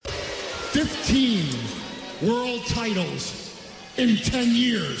15 world titles in 10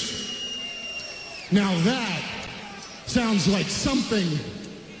 years. Now that sounds like something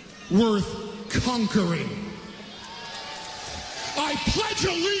worth conquering. I pledge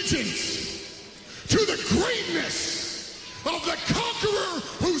allegiance to the greatness of the conqueror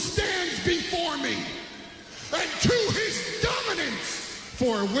who stands before me, and to his dominance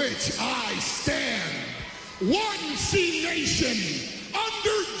for which I stand. One C Nation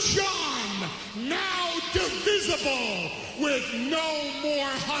under John, now divisible, with no more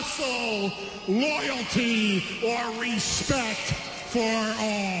hustle, loyalty, or respect for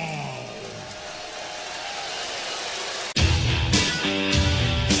all.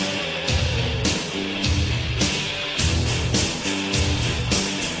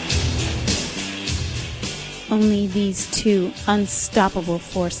 Only these two unstoppable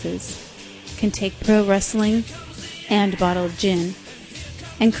forces can take pro wrestling and bottled gin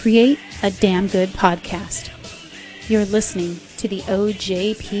and create a damn good podcast. You're listening to the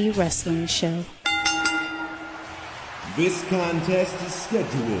OJP Wrestling Show. This contest is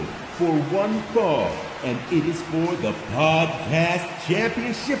scheduled for one fall, and it is for the Podcast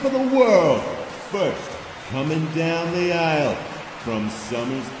Championship of the World. First, coming down the aisle from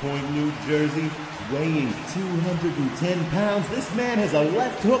Summers Point, New Jersey, weighing 210 pounds, this man has a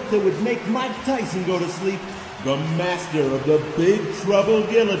left hook that would make Mike Tyson go to sleep. The master of the Big Trouble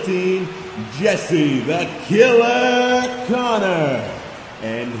Guillotine, Jesse the Killer Connor.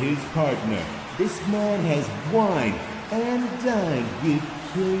 And his partner. This man has wined and dined with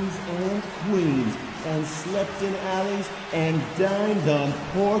kings and queens, and slept in alleys and dined on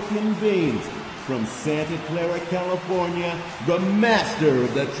pork and beans. From Santa Clara, California, the master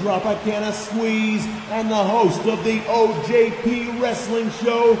of the Tropicana Squeeze and the host of the OJP Wrestling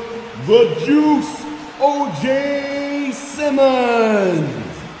Show, The Juice, O.J. Simmons.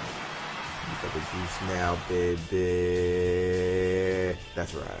 You got the juice now, baby.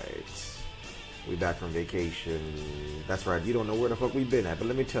 That's right. We back from vacation. That's right. You don't know where the fuck we been at, but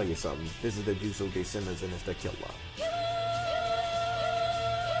let me tell you something. This is the Juice, O.J. Simmons, and it's the Killer.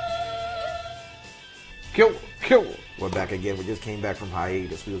 Kill. We're back again. We just came back from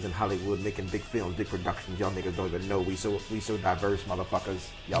hiatus. We was in Hollywood making big films, big productions. Y'all niggas don't even know. We so diverse, motherfuckers.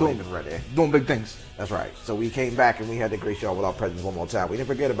 Y'all ain't even ready. Doing big things. That's right. So we came back and we had to grace y'all with our presence one more time. We didn't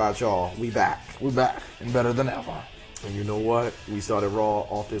forget about y'all. We back. We're back and better than ever. And you know what? We started Raw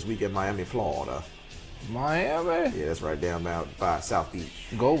off this week in Miami, Florida. Miami? Yeah, that's right down by South Beach.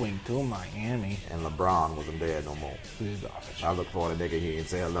 Going to Miami. And LeBron wasn't there no more. Please garbage. I look for the nigga here and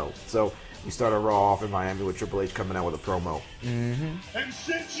say hello. So we started Raw off in Miami with Triple H coming out with a promo. Mm-hmm. And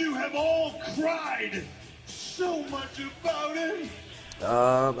since you have all cried so much about it,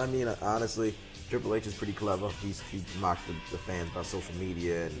 I mean, honestly, Triple H is pretty clever. He mocked the fans about social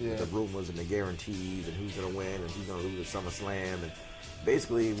media and the rumors and the guarantees and who's going to win and who's going to lose at SummerSlam. And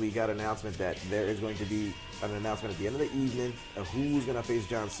basically, we got an announcement that there is going to be an announcement at the end of the evening of who's going to face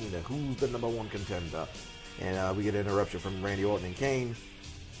John Cena, who's the number one contender. And we get an interruption from Randy Orton and Kane.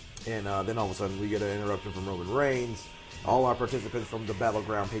 And then all of a sudden, we get an interruption from Roman Reigns. All our participants from the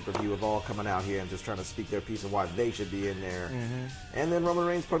Battleground pay-per-view have all coming out here and just trying to speak their piece of why they should be in there. Mm-hmm. And then Roman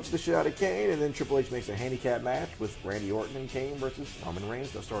Reigns punches the shit out of Kane, and then Triple H makes a handicap match with Randy Orton and Kane versus Roman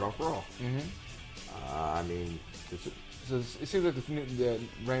Reigns to start off Raw. Mm-hmm. I mean, so it seems like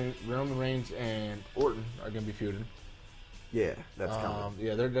Roman Reigns and Orton are going to be feuding. Yeah, that's coming.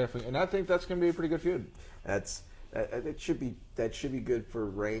 Yeah, they're definitely, and I think that's going to be a pretty good feud. That should be good for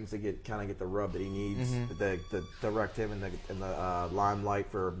Reigns to get the rub that he needs to direct him in the limelight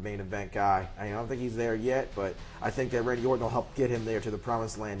for main event guy. I don't think he's there yet, but I think that Randy Orton will help get him there to the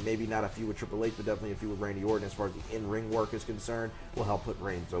promised land. Maybe not a feud with Triple H, but definitely a feud with Randy Orton as far as the in-ring work is concerned. Will help put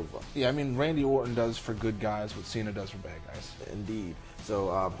Reigns over. Yeah, I mean Randy Orton does for good guys what Cena does for bad guys. Indeed.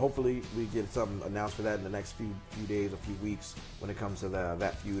 So hopefully we get something announced for that in the next few days, a few weeks when it comes to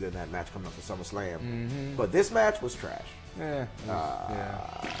that feud and that match coming up for SummerSlam. Mm-hmm. But this match was trash. Yeah.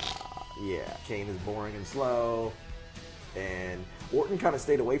 Kane is boring and slow, and Orton kind of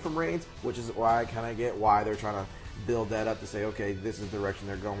stayed away from Reigns, which is why I kind of get why they're trying to build that up to say, okay, this is the direction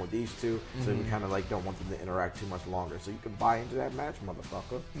they're going with these two. Mm-hmm. So we kind of don't want them to interact too much longer. So you can buy into that match,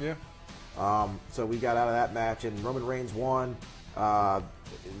 motherfucker. Yeah. So we got out of that match, and Roman Reigns won. He got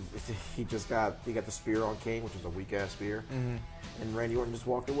the spear on Kane, which was a weak ass spear, and Randy Orton just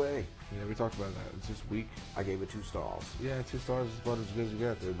walked away. Yeah, we talked about that. It's just weak. I gave it 2 stars. Yeah, 2 stars is about as good as you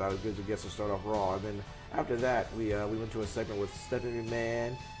get. It's about as good as it gets to start off Raw. And then after that, we went to a segment with Stephanie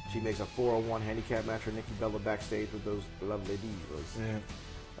McMahon. She makes a 401 handicap match for Nikki Bella backstage with those lovely divas.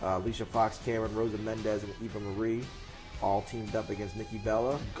 Yeah. Alicia Fox, Cameron, Rosa Mendez, and Eva Marie. all teamed up against Nikki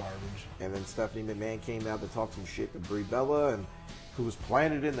Bella. Garbage. And then Stephanie McMahon came out to talk some shit to Brie Bella, and who was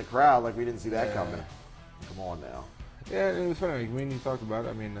planted in the crowd like we didn't see that coming. Come on now. Yeah, it was funny. Like, you talked about it.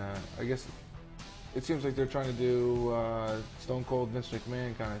 I mean, I guess it seems like they're trying to do Stone Cold Vince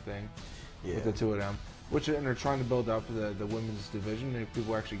McMahon kind of thing with the two of them. And they're trying to build up the women's division, and if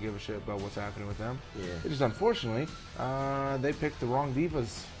people actually give a shit about what's happening with them. Yeah. It's just unfortunately, they picked the wrong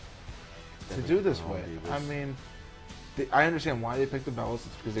divas to do this with. I mean, I understand why they picked the Bellas.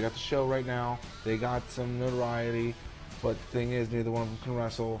 It's because they got the show right now. They got some notoriety. But the thing is, neither one of them can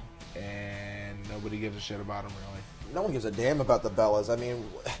wrestle, and nobody gives a shit about them, really. No one gives a damn about the Bellas. I mean,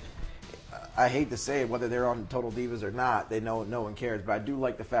 I hate to say it, whether they're on Total Divas or not, no one cares. But I do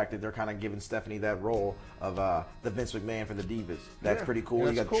like the fact that they're kind of giving Stephanie that role of the Vince McMahon for the Divas. That's pretty cool.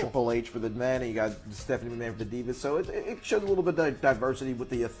 You got Triple H for the men, and you got Stephanie McMahon for the Divas. So it shows a little bit of diversity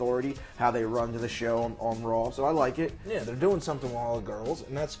with the Authority, how they run to the show on Raw. So I like it. Yeah, they're doing something with all the girls,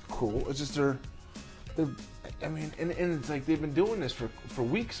 and that's cool. It's just they're I mean, and it's like they've been doing this for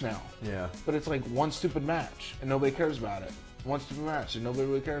weeks now. Yeah. But it's like one stupid match, and nobody cares about it. One stupid match, and nobody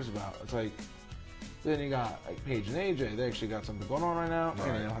really cares about it. It's like, then you got like Paige and AJ. They actually got something going on right now. Right.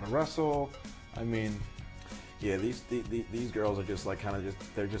 And they know how to wrestle. I mean, yeah, these girls are just like kind of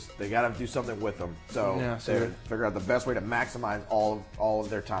they got to do something with them. So they figure out the best way to maximize all of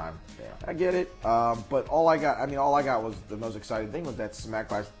their time. Yeah. I get it. But all I got was the most exciting thing was that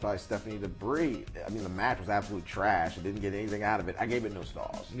smack by Stephanie to Brie. I mean, the match was absolute trash. It didn't get anything out of it. I gave it no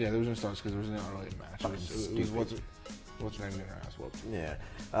stars. Yeah, there was no stars because there was not really a match. It was what's her name getting her ass whooped. Yeah.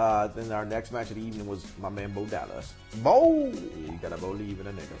 Then our next match of the evening was my man Bo Dallas. Bo! You gotta believe in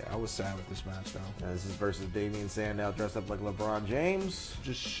a nigga. Yeah, I was sad with this match, though. This is versus Damian Sandow dressed up like LeBron James.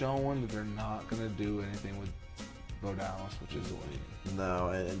 Just showing that they're not gonna do anything with Bo Dallas, which is lame. No,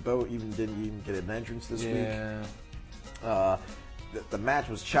 and Bo didn't get an entrance this week. Yeah. The match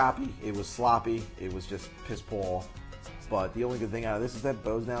was choppy. It was sloppy. It was just piss poor. But the only good thing out of this is that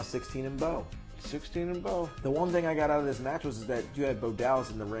Bo's now 16-0. 16-0. The one thing I got out of this match was that you had Bo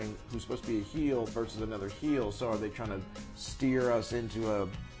Dallas in the ring, who's supposed to be a heel versus another heel. So are they trying to steer us into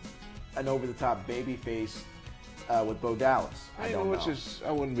an over-the-top baby face with Bo Dallas? I don't know. Which is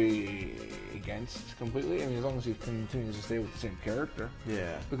I wouldn't be against completely. I mean, as long as he continues to stay with the same character.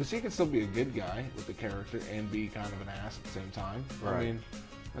 Yeah. Because he can still be a good guy with the character and be kind of an ass at the same time. Right. I mean,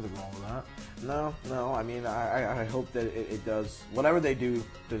 nothing wrong with that. No. I mean, I hope that it does whatever they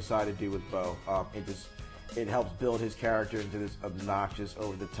decide to do with Bo. It helps build his character into this obnoxious,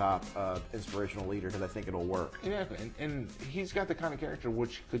 over-the-top, inspirational leader because I think it'll work. Exactly, and he's got the kind of character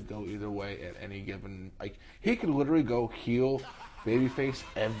which could go either way at any given. Like he could literally go heel, babyface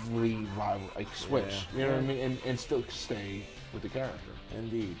every rival, like switch. Yeah. You know what I mean, and still stay with the character.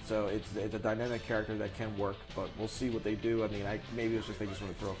 Indeed. So it's a dynamic character that can work, but we'll see what they do. I mean, maybe it's just they just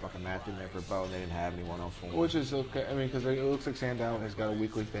want to throw a fucking match in there for Bo, and they didn't have anyone else for him. Which is okay. I mean, because it looks like Sandow has got a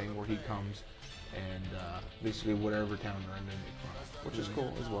weekly thing where he comes and basically whatever town they're in, they make fun of, which is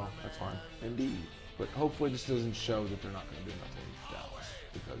cool as well. That's fine. Indeed. But hopefully this doesn't show that they're not going to do nothing with Dallas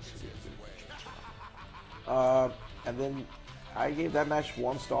because he has a good match. And then I gave that match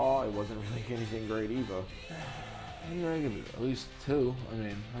 1 star. It wasn't really anything great either. I give it at least 2. I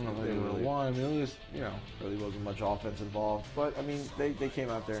mean, I don't know if I give it a 1. I mean, at least, really wasn't much offense involved. But, I mean, they came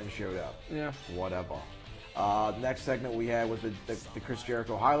out there and showed up. Yeah. Whatever. Next segment we had was the Chris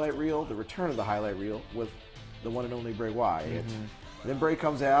Jericho highlight reel, the return of the highlight reel with the one and only Bray Wyatt. Mm-hmm. Then Bray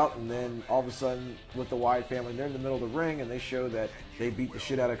comes out, and then all of a sudden, with the Wyatt family, they're in the middle of the ring, and they show that they beat the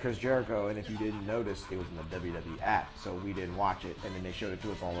shit out of Chris Jericho. And if you didn't notice, it was in the WWE app, so we didn't watch it. And then they showed it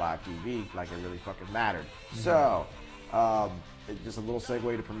to us on live TV, like it really fucking mattered. Mm-hmm. So, just a little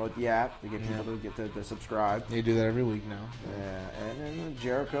segue to promote the app to get people to get to subscribe. They do that every week now. Yeah, and then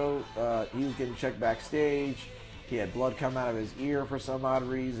Jericho, he was getting checked backstage. He had blood come out of his ear for some odd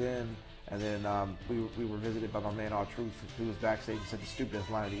reason. And then we were visited by my man R-Truth, who was backstage and said the stupidest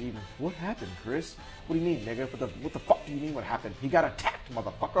line of the evening. What happened, Chris? What do you mean, nigga? What the fuck do you mean what happened? He got attacked,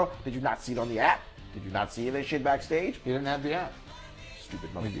 motherfucker. Did you not see it on the app? Did you not see that shit backstage? He didn't have the app. Stupid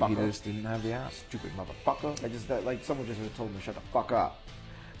motherfucker. He just didn't have the app. Stupid motherfucker. Like someone just told him to shut the fuck up.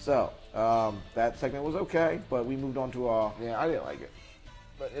 So, that segment was okay, but we moved on to our... Yeah, I didn't like it.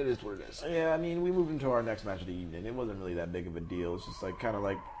 But it is what it is. Yeah, I mean, we moved into our next match of the evening. It wasn't really that big of a deal. It's just like kind of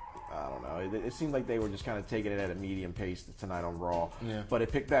like... I don't know. It seemed like they were just kind of taking it at a medium pace tonight on Raw. Yeah. But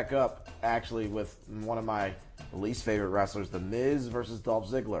it picked back up, actually, with one of my least favorite wrestlers, The Miz versus Dolph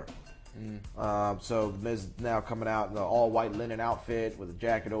Ziggler. So The Miz now coming out in the all-white linen outfit with the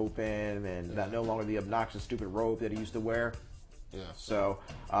jacket open and no longer the obnoxious, stupid robe that he used to wear. Yeah. So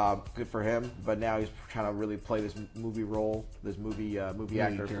good for him. But now he's trying to really play this movie role, this movie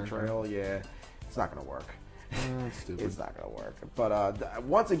actor portrayal. Yeah, it's not going to work. Stupid. It's not going to work. But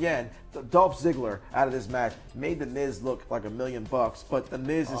once again, Dolph Ziggler out of this match made The Miz look like $1 million, but The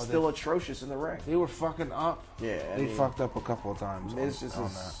Miz is still atrocious in the ring. They were fucking up. Yeah, they fucked up a couple of times. Miz just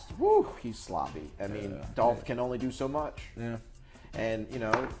is, woo, he's sloppy. I mean, Dolph can only do so much. Yeah. And, you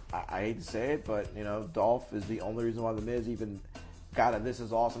know, I hate to say it, but, you know, Dolph is the only reason why The Miz even got a "This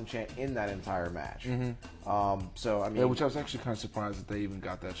is awesome" chant in that entire match. So I mean, which I was actually kind of surprised that they even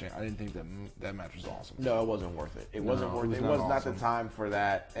got that chant. I didn't think that match was awesome. No, it wasn't worth it. It wasn't worth it. It was not the time for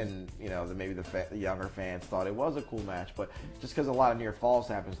that. And you know, maybe the younger fans thought it was a cool match, but just because a lot of near falls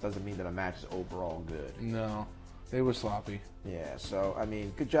happens doesn't mean that a match is overall good. No, they were sloppy. Yeah. So I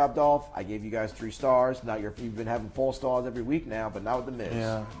mean, good job, Dolph. I gave you guys 3 stars. Now you've been having 4 stars every week now, but not with The Miz.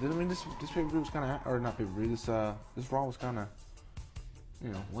 Yeah. I mean, this pay-per-view was kind of, or not pay-per-view. This Raw was kind of, you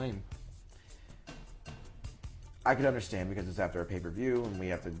know, lame. I can understand because it's after a pay-per-view and we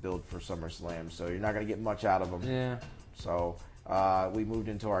have to build for SummerSlam, so you're not going to get much out of them. Yeah. So we moved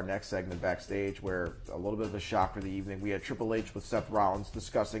into our next segment backstage where a little bit of a shock for the evening. We had Triple H with Seth Rollins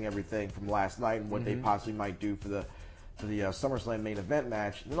discussing everything from last night and what they possibly might do for the SummerSlam main event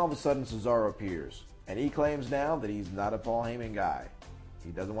match. And then all of a sudden Cesaro appears. And he claims now that he's not a Paul Heyman guy.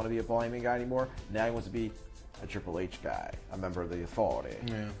 He doesn't want to be a Paul Heyman guy anymore. Now he wants to be a Triple H guy, a member of the Authority.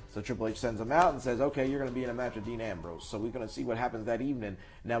 Yeah. So Triple H sends him out and says, okay, you're going to be in a match with Dean Ambrose. So we're going to see what happens that evening.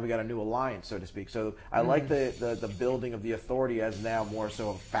 Now we got a new alliance, so to speak. So I like the building of the Authority as now more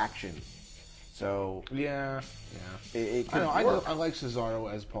so a faction. So yeah. It could I work. I like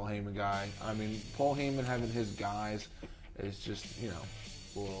Cesaro as Paul Heyman guy. I mean, Paul Heyman having his guys is just, you know,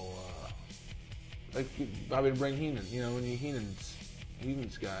 a little like Bobby the Brain Heenan. You know, when you Heenan's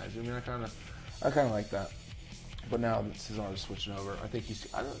guys. I mean, I kind of like that. But now that Cesaro's switching over, I think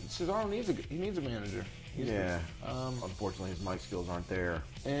Cesaro needs a manager. Unfortunately, his mic skills aren't there.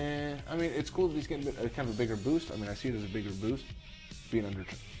 And I mean, it's cool that he's getting kind of a bigger boost. I mean, I see it as a bigger boost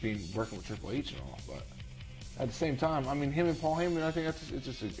working with Triple H and all. But at the same time, I mean, him and Paul Heyman, I think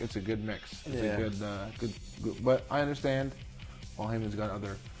it's a good mix. It's a good. But I understand Paul Heyman's got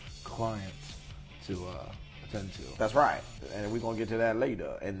other clients to attend to. That's right, and we're going to get to that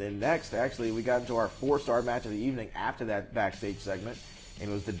later. And then next, actually, we got into our 4-star match of the evening after that backstage segment, and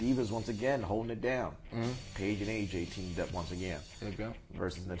it was the Divas once again holding it down. Paige and AJ teamed up once again. There you go.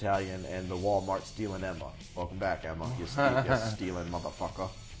 Versus Natalya and the Walmart stealing Emma. Welcome back, Emma. You stealing motherfucker.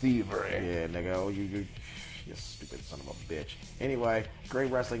 Thievery. Yeah, nigga. You stupid son of a bitch. Anyway,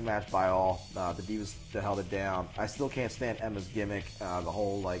 great wrestling match by all. The Divas held it down. I still can't stand Emma's gimmick. The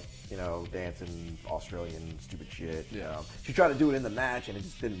whole, like, you know, dancing Australian stupid shit. Yeah. She tried to do it in the match and it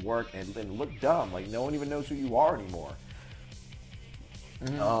just didn't work and it looked dumb. Like, no one even knows who you are anymore.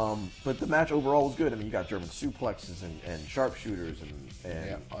 But the match overall was good. I mean, you got German suplexes and sharpshooters and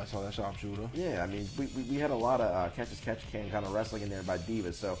yeah, I saw that sharpshooter. Yeah, I mean, we had a lot of catch-as-catch-can kind of wrestling in there by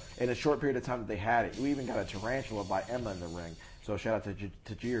Divas. So in a short period of time that they had it, we even got a tarantula by Emma in the ring. So shout out to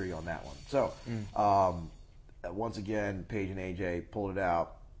Tajiri on that one. So once again, Paige and AJ pulled it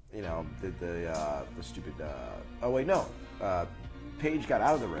out. You know, did the stupid. Paige got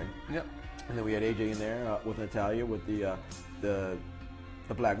out of the ring. Yep. And then we had AJ in there with Natalya with the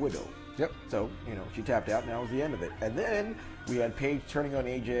Black Widow. Yep. So, you know, she tapped out and that was the end of it. And then we had Paige turning on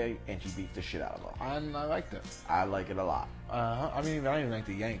AJ and she beats the shit out of her. And I liked it. I like it a lot. I mean, I didn't even like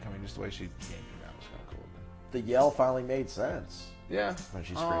the yank. I mean, just the way she yanked him out was kind of cool. The yell finally made sense. Yeah. When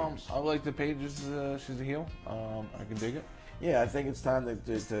she screams. I like the Paige. She's a heel. I can dig it. Yeah, I think it's time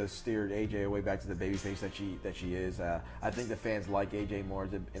to steer AJ away back to the babyface that she is. I think the fans like AJ more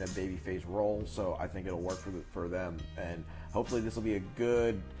in a babyface role, so I think it'll work for them. And hopefully this will be a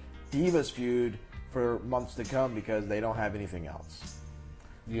good Divas feud for months to come because they don't have anything else.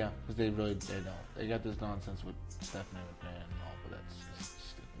 Yeah, because they don't. They got this nonsense with Stephanie McMahon and all, but that's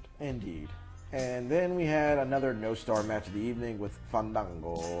just stupid. Indeed. And then we had another no-star match of the evening with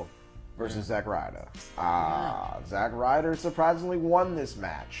Fandango versus Zack Ryder. Zack Ryder surprisingly won this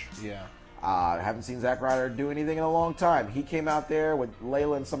match. Yeah. I haven't seen Zack Ryder do anything in a long time. He came out there with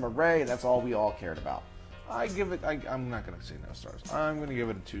Layla and Summer Rae, and that's all we all cared about. I'm not going to say no stars. I'm going to give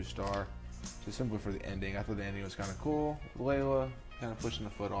it a 2-star, just simply for the ending. I thought the ending was kind of cool. Layla kind of pushing the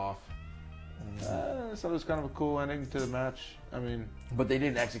foot off. I thought it was kind of a cool ending to the match. I mean, but they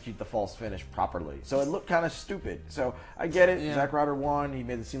didn't execute the false finish properly, so it looked kind of stupid. So I get it. Yeah. Zack Ryder won. He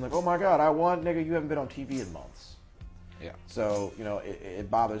made it seem like, oh my god, I won, nigga. You haven't been on TV in months. Yeah. So,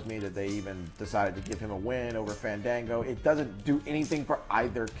 it bothers me that they even decided to give him a win over Fandango. It doesn't do anything for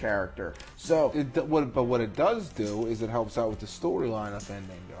either character. So, but what it does do is it helps out with the storyline of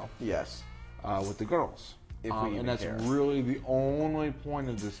Fandango. Yes. With the girls. And that's care. really the only point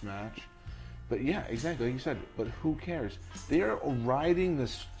of this match. But yeah, exactly, like you said, but who cares? They are riding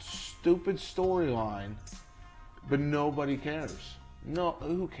this stupid storyline, but nobody cares. No,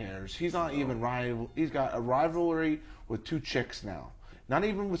 who cares? He's not even rival. He's got a rivalry with 2 chicks now. Not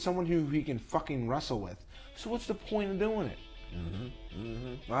even with someone who he can fucking wrestle with. So what's the point of doing it?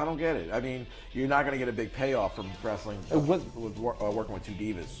 I don't get it. I mean, you're not going to get a big payoff from wrestling working with 2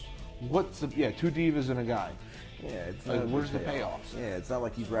 divas. Two divas and a guy. Yeah, it's like, not where's the payoffs? Yeah, it's not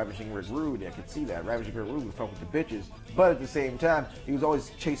like he's Ravishing Rick Rude. I could see that. Ravishing Rick Rude would fuck with the bitches, but at the same time, he was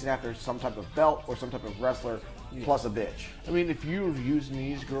always chasing after some type of belt or some type of wrestler plus a bitch. I mean, if you were using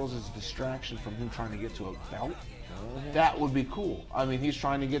these girls as a distraction from him trying to get to a belt, that would be cool. I mean, he's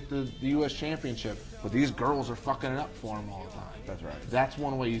trying to get the U.S. Championship, but these girls are fucking it up for him all the time. That's right. That's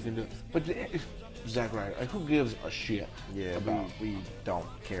one way you can do it. But exactly right. Like, who gives a shit? Yeah, we don't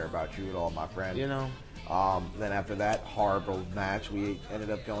care about you at all, my friend. Then after that horrible match, we ended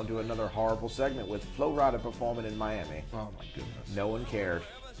up going to another horrible segment with Flo Rida performing in Miami. Oh my goodness. No one cared.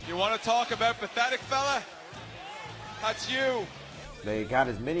 You want to talk about pathetic, fella? That's you. They got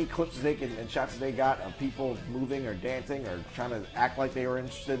as many clips as they can and shots as they got of people moving or dancing or trying to act like they were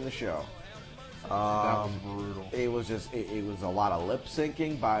interested in the show. That was brutal. It was just it was a lot of lip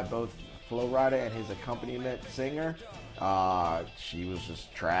syncing by both Flo Rida and his accompaniment singer. She was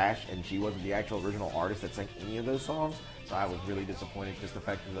just trash, and she wasn't the actual original artist that sang any of those songs. So I was really disappointed. Just the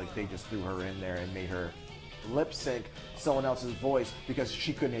fact that they just threw her in there and made her lip sync someone else's voice because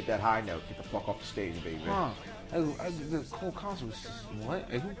she couldn't hit that high note. Get the fuck off the stage, baby. The whole concert was just, what?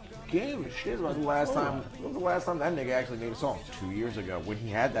 Who gave a shit about When was the last time that nigga actually made a song? 2 years ago when he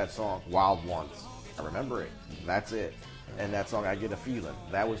had that song, Wild Ones. I remember it. That's it. And that song, I Get a Feeling.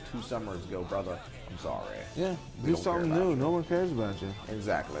 That was 2 summers ago, brother. I'm sorry. Yeah, do something new. No one cares about you.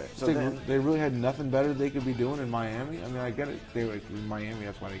 Exactly. So they really had nothing better they could be doing in Miami. I mean, I get it. They were in Miami.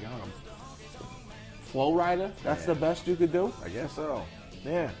 That's why they got them. Flo Rida. That's the best you could do. I guess so.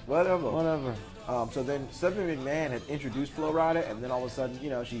 Yeah. Whatever. So then Stephanie McMahon had introduced Flo Rida, and then all of a sudden,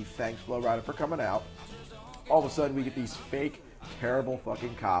 she thanks Flo Rida for coming out. All of a sudden, we get these fake, terrible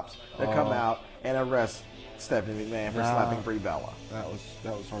fucking cops that come out and arrest Stephanie McMahon for slapping Brie Bella. That was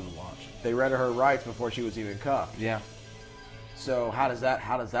hard to watch. They read her rights before she was even cuffed. Yeah. So how does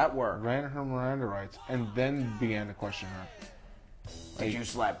that work? Ran her Miranda rights, and then began to question her. Did you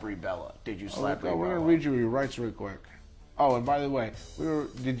slap Brie Bella? Did you slap Brie Bella? We're gonna read you your rights real quick. Oh, and by the way,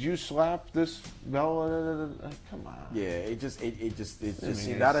 did you slap this Bella? Come on. Yeah, it just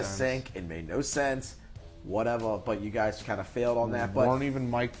seemed out of sync. It made no sense. Whatever, but you guys kind of failed on that. But weren't even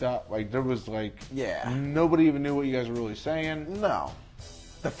mic'd up. Like there was nobody even knew what you guys were really saying. No,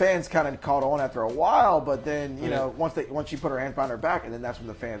 the fans kind of caught on after a while, but then once she put her hand behind her back, and then that's when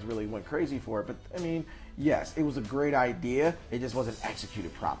the fans really went crazy for it. But I mean, yes, it was a great idea. It just wasn't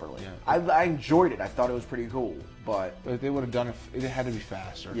executed properly. Yeah. I enjoyed it. I thought it was pretty cool, but they would have done it. It had to be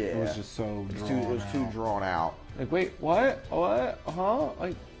faster. Yeah, it was just so. It was too drawn out. Like, wait, what? Huh?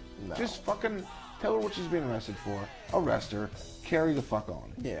 Like, just fucking. Tell her what she's being arrested for. Arrest her. Carry the fuck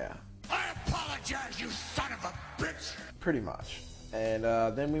on. Yeah. I apologize, you son of a bitch. Pretty much. And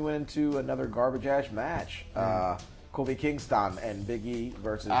then we went into another garbage ass match. Kofi Kingston and Big E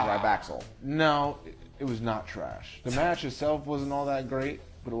versus Rybaxel. No, it was not trash. The match itself wasn't all that great,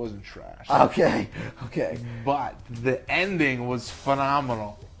 but it wasn't trash. Okay. But the ending was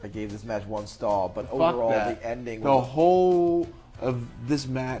phenomenal. I gave this match 1 star, but overall the ending was... The whole of this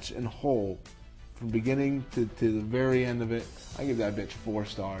match in whole, from beginning to the very end of it, I give that bitch 4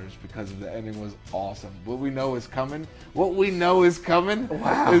 stars because the ending was awesome. What we know is coming is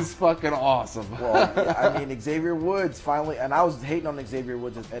fucking awesome. Well, I mean, Xavier Woods finally, and I was hating on Xavier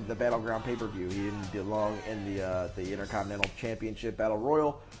Woods at the Battleground pay-per-view. He didn't belong in the Intercontinental Championship Battle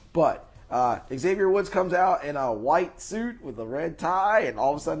Royal, but Xavier Woods comes out in a white suit with a red tie and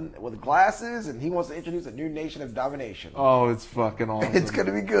all of a sudden with glasses, and he wants to introduce a new nation of domination. Oh, it's fucking awesome. It's going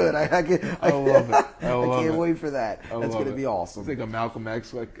to be good. I love it. I can't wait for that. That's going to be awesome. It's like a Malcolm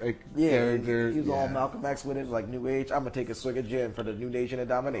X character. He's all Malcolm X with it, like New Age. I'm going to take a swig of gin for the new nation of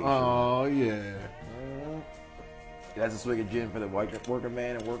domination. Oh, yeah. That's a swig of gin for the working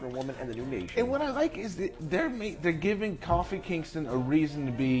man and working woman and the new nation. And what I like is that they're giving Kofi Kingston a reason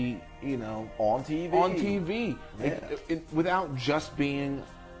to be, on TV. On TV, Yeah. without just being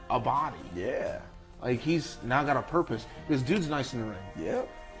a body. Yeah. Like he's now got a purpose. This dude's nice in the ring. Yep.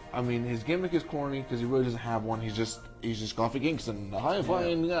 I mean, his gimmick is corny because he really doesn't have one. He's just he's just Kofi Kingston, the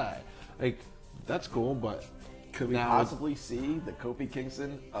high-flying guy. Like, that's cool, but could we possibly see the Kofi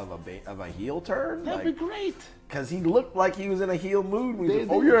Kingston of a heel turn? That'd be great. Because he looked like he was in a heel mood. We're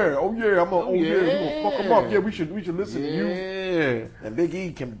gonna fuck him up. Yeah, we should listen to you. And Big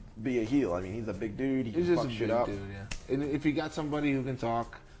E can be a heel. I mean, he's a big dude. He can fuck shit up. Dude, yeah. And if you got somebody who can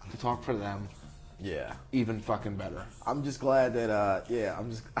talk for them, yeah, even fucking better. I'm just glad that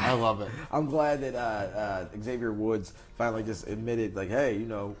I love it. I'm glad that Xavier Woods finally just admitted, like, hey, you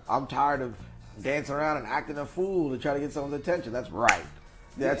know, I'm tired of dancing around and acting a fool to try to get someone's attention. That's right.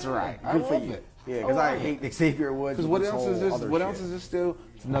 That's right. Good for you. Yeah, because I hate Xavier Woods. Because what else is this? What else is this do?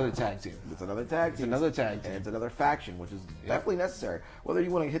 It's another tag team. It's another tag team. And it's another faction, which is definitely necessary. Whether you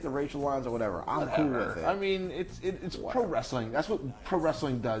want to hit the racial lines or whatever, I'm cool with it. I mean, it's pro wrestling. That's what pro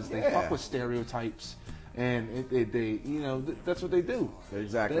wrestling does. They fuck with stereotypes, and they that's what they do.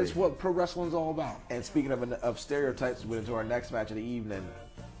 Exactly. That's what pro wrestling's all about. And speaking of stereotypes, we went into our next match of the evening,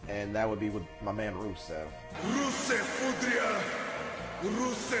 and that would be with my man Rusev. Rusev Udria,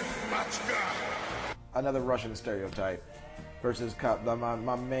 Rusev Machka. Another Russian stereotype versus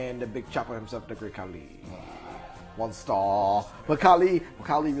my man, the big chopper himself, the Great Khali. 1 star. But Khali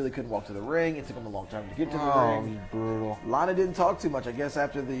really couldn't walk to the ring. It took him a long time to get to the ring. Brutal. Lana didn't talk too much. I guess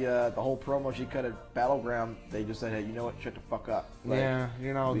after the whole promo she cut at Battleground, they just said, hey, you know what? Shut the fuck up. Like, yeah,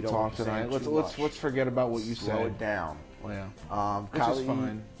 you know, talk tonight. Let's forget about what you said. Slow it down. Yeah. Khali,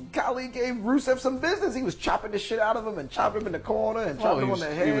 fine. Khali gave Rusev some business. He was chopping the shit out of him and chopping him in the corner and chopping him on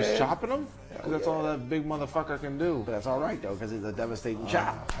the head. He was chopping him? Because that's all that big motherfucker can do. But that's all right, though, because it's a devastating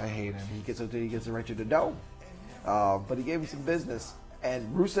chop. I hate him. He gets it right to the dome. But he gave him some business.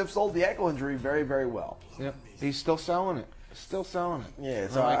 And Rusev sold the ankle injury very, very well. Yep. He's still selling it. Yeah,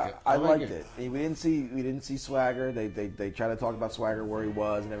 so I liked it. We didn't see Swagger. They tried to talk about Swagger where he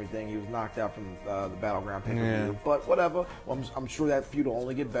was and everything. He was knocked out from the Battleground pay-per-view. Yeah. But whatever. Well, I'm sure that feud will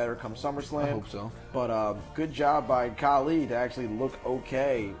only get better come SummerSlam. I hope so. But good job by Khali to actually look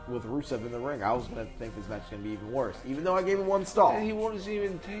okay with Rusev in the ring. I was going to think this match is going to be even worse, even though I gave him 1 star. And he wasn't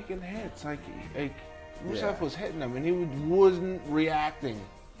even taking hits. Like Rusev was hitting him, and he wasn't reacting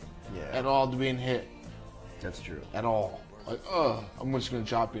at all to being hit. That's true. At all. Like, I'm just going to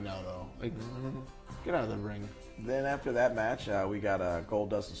chop you now, though. Like, get out of the ring. Then after that match, we got a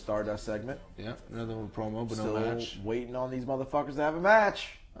Goldust and Stardust segment. Yeah, another little promo, but Still no match. Waiting on these motherfuckers to have a match.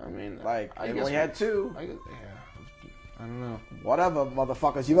 I mean, like, they only had 2. I don't know. Whatever,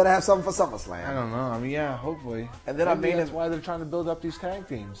 motherfuckers. You better have something for SummerSlam. I don't know. I mean, yeah, hopefully. And then that's why they're trying to build up these tag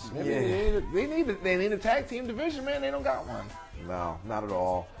teams. Maybe they need a tag team division, man. They don't got one. No, not at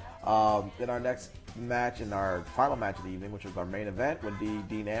all. Then our next match and our final match of the evening, which was our main event, would be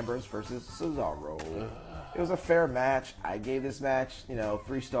Dean Ambrose versus Cesaro. It was a fair match. I gave this match,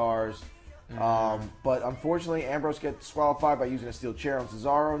 3 stars. But unfortunately, Ambrose gets disqualified by using a steel chair on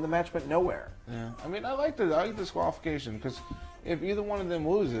Cesaro, and the match went nowhere. Yeah, I mean, I like the disqualification because if either one of them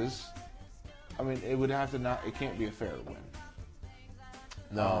loses, I mean, it would have to it can't be a fair win.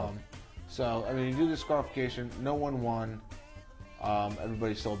 No. So I mean, you do disqualification, no one won.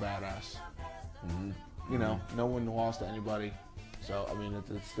 Everybody's still badass. Mm-hmm. No one lost to anybody. So I mean,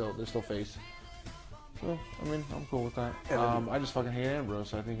 they're still face. So I mean, I'm cool with that. I just fucking hate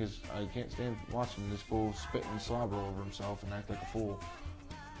Ambrose. I can't stand watching this fool spit and slobber over himself and act like a fool.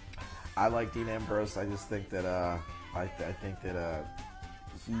 I like Dean Ambrose. I just think that I think that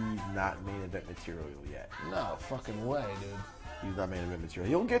he's not main event material yet. No fucking way, dude. He's not main event material.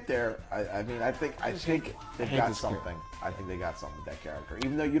 He'll get there. I think they've got something. I think they got something with that character.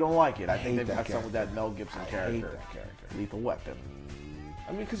 Even though you don't like it, I think they've got something with that Mel Gibson character. I hate that character. Lethal Weapon.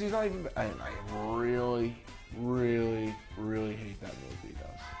 I mean, because he's not even. I really, really, really hate that move he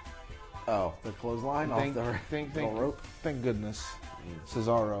does. Oh, the clothesline off the rope. Thank goodness,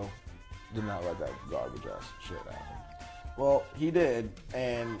 Cesaro did not let that garbage ass shit happen. Well, he did,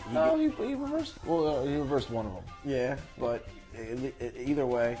 and he reversed. Well, he reversed one of them. Yeah, but either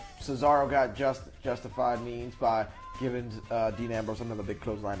way, Cesaro got justified means by giving Dean Ambrose another big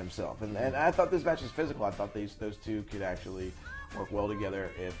clothesline himself, and I thought this match was physical. I thought those two could actually work well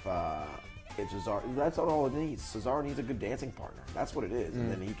together if Cesaro. That's all it needs. Cesaro needs a good dancing partner. That's what it is,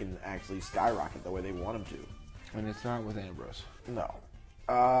 and then he can actually skyrocket the way they want him to. And it's not with Ambrose. No.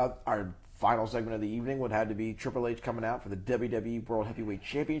 Our final segment of the evening would have to be Triple H coming out for the WWE World Heavyweight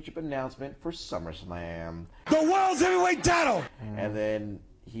Championship announcement for SummerSlam. The World's Heavyweight title! And then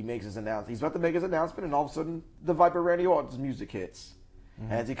he makes his announcement. He's about to make his announcement, and all of a sudden, the Viper Randy Orton's music hits.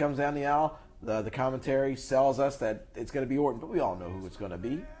 As he comes down the aisle, the commentary sells us that it's going to be Orton, but we all know who it's going to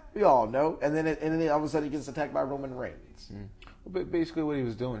be. We all know. And then all of a sudden, he gets attacked by Roman Reigns. But basically, what he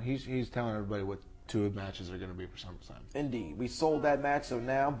was doing, he's telling everybody what two matches are going to be for SummerSlam. Indeed. We sold that match, so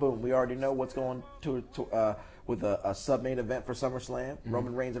now, boom, we already know what's going to with a sub-main event for SummerSlam,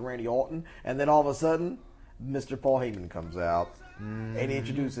 Roman Reigns and Randy Orton, and then all of a sudden, Mr. Paul Heyman comes out and he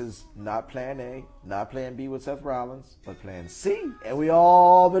introduces not Plan A, not Plan B with Seth Rollins, but Plan C. And we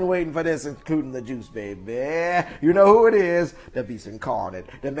all been waiting for this, including the Juice, baby. You know who it is? The Beast Incarnate.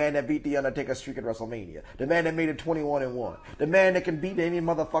 The man that beat The Undertaker's streak at WrestleMania. The man that made it 21-1. The man that can beat any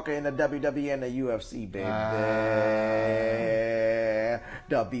motherfucker in the WWE and the UFC, baby.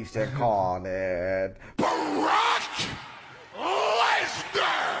 The Beast Incarnate. Brock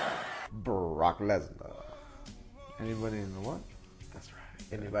Lesnar! Brock Lesnar. Anybody in the what? That's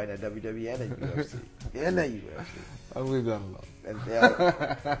right. Anybody in the WWE and the UFC. And the UFC. I'll leave that alone.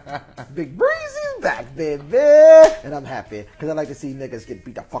 And, Big Breezy's back, baby. And I'm happy because I like to see niggas get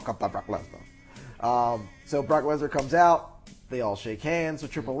beat the fuck up by Brock Lesnar. So Brock Lesnar comes out. They all shake hands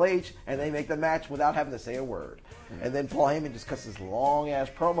with Triple H, and they make the match without having to say a word. And then Paul Heyman just cuts this long-ass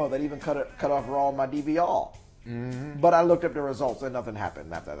promo that even cut off Raw on my DVR. But I looked up the results, and nothing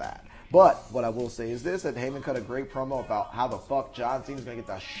happened after that. But what I will say is this, that Heyman cut a great promo about how the fuck John Cena's going to get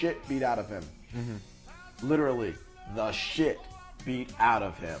the shit beat out of him. Literally, the shit beat out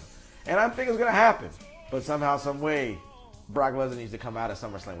of him. And I'm thinking it's going to happen. But somehow, some way, Brock Lesnar needs to come out of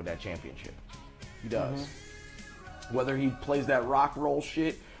SummerSlam with that championship. He does. Whether he plays that rock roll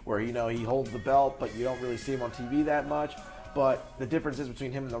shit, where, he holds the belt, but you don't really see him on TV that much. But the difference is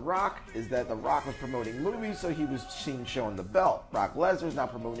between him and The Rock is that The Rock was promoting movies, so he was seen showing the belt. Brock Lesnar's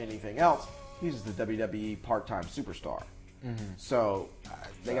not promoting anything else. He's just the WWE part-time superstar. So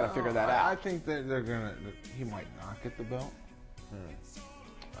they got to figure that out. I think that he might not get the belt.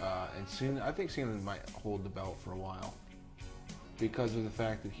 And Cena, I think Cena might hold the belt for a while because of the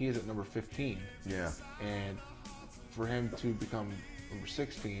fact that he is at number 15. Yeah. And for him to become number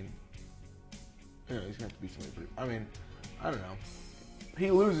 16, he's going to have to beat somebody. I mean, I don't know. He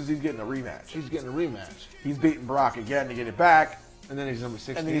loses, he's getting a rematch. He's getting a rematch. He's beating Brock again to get it back. And then he's number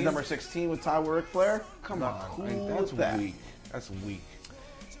 16. And then he's number 16 with Ty Ric Flair. Come on. That's weak. That's weak.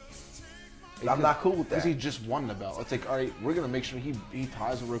 I'm not cool with that. Because he just won the belt. It's like, all right, we're going to make sure he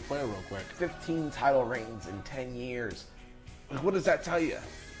ties with Ric Flair real quick. 15 title reigns in 10 years. Like, what does that tell you?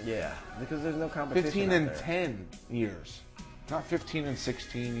 Yeah, because there's no competition 15 and out there. 10 years. Not 15 and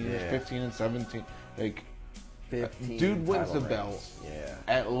 16 years, 15 and 17. Like, 15 dude wins the title belt reigns. Yeah.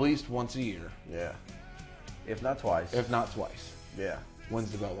 at least once a year. Yeah. If not twice. If not twice. Yeah.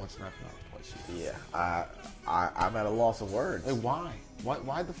 Wins the belt once, not twice a year. Yeah. I'm at a loss of words. Like, why?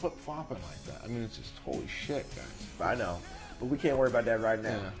 Why the flip-flopping like that? I mean, it's just, holy shit, guys. I know. But we can't worry about that right now.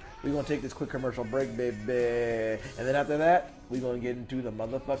 Yeah. We're going to take this quick commercial break, baby. And then after that, we're going to get into the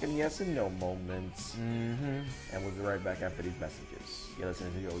motherfucking yes and no moments. And we'll be right back after these messages. You're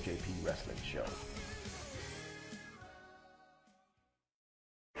listening to the OJP Wrestling Show.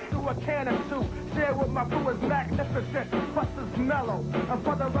 Through a can of soup, share with my crew is magnificent, plus is mellow. And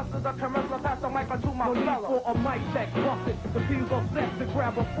for the rest of the commercial, pass the mic on to my fellow. For a mic check, bust it, the P's all set to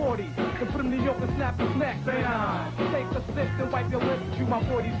grab a 40. And put him in New York and snap his neck. Say on. Take a sip and wipe your lips, you my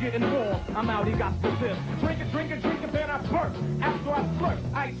 40's getting warm. I'm out, he got the zip. Drink it, then I burp. After I flirt,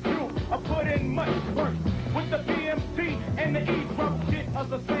 ice cube, I put in much work. With the BMT and the E-drum shit of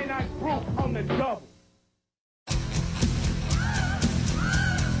the St. Ice group on the double.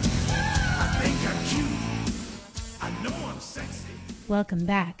 Welcome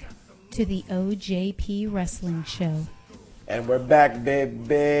back to the OJP Wrestling Show. And we're back,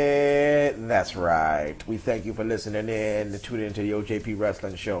 baby. That's right. We thank you for listening in and tuning into the OJP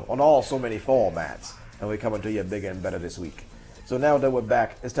Wrestling Show on all so many formats. And we're coming to you bigger and better this week. So now that we're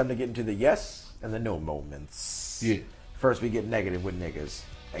back, it's time to get into the yes and the no moments. Yeah. First, we get negative with niggas.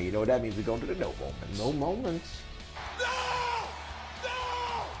 And you know what that means? We're going to the no moments. No moments.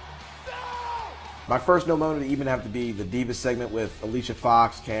 My first no moment would even have to be the Divas segment with Alicia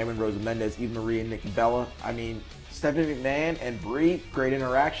Fox, Cameron, Rosa Mendez, Eva Marie, and Nikki Bella. I mean, Stephanie McMahon and Brie, great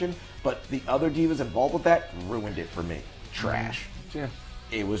interaction, but the other divas involved with that ruined it for me. Trash. Yeah.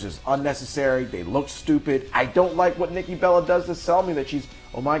 It was just unnecessary. They looked stupid. I don't like what Nikki Bella does to sell me that she's,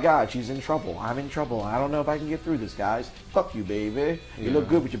 oh my God, she's in trouble. I'm in trouble. I don't know if I can get through this, guys. Fuck you, baby. You look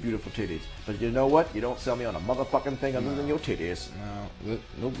good with your beautiful titties. But you know what? You don't sell me on a motherfucking thing other than your titties. No.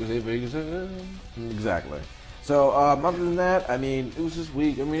 Nope. Exactly. So, other than that, I mean, It was just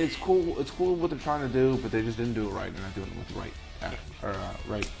weak. I mean, it's cool. It's cool what they're trying to do, but they just didn't do it right. They're not doing it with the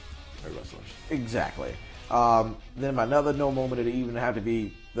right wrestlers. Exactly. Then another no moment would even have to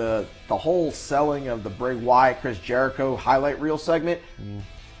be the whole selling of the Bray Wyatt, Chris Jericho highlight reel segment.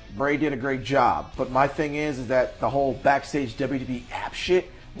 Bray did a great job, but my thing is that the whole backstage WWE app shit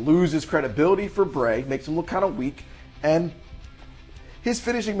loses credibility for Bray, makes him look kind of weak, and his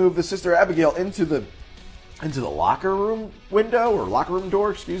finishing move, the Sister Abigail, into the locker room window, or locker room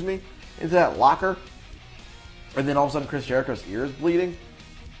door, excuse me, into that locker, and then all of a sudden Chris Jericho's ear is bleeding.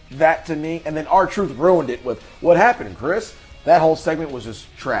 That to me, and then R-Truth ruined it with what happened, Chris. That whole segment was just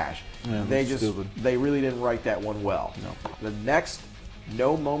trash. Yeah, they really didn't write that one well. No. The next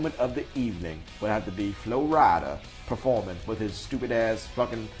no moment of the evening would have to be Flo Rida performing with his stupid ass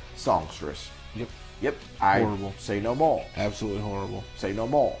fucking songstress. Yep. Horrible. Say no more. Absolutely horrible. Say no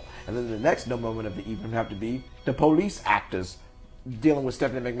more. And then the next no moment of the evening would have to be the police actors dealing with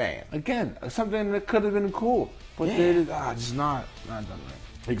Stephanie McMahon. Again, something that could have been cool, but it's not done right.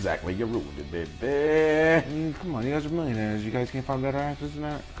 Exactly, you ruined it, baby. Come on, you guys are millionaires. You guys can't find better actors than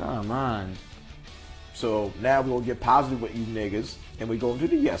that? Come on. So now we'll get positive with you niggas, and we go into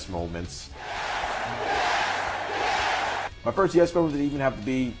the yes moments. My first yes moment would even have to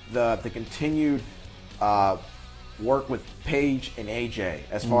be the continued work with Paige and AJ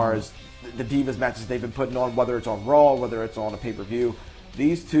as far as the Divas matches they've been putting on, whether it's on Raw, whether it's on a pay-per-view.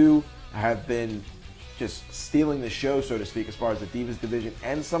 These two have been just stealing the show, so to speak, as far as the Divas division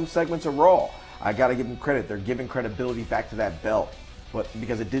and some segments of Raw. I got to give them credit. They're giving credibility back to that belt, but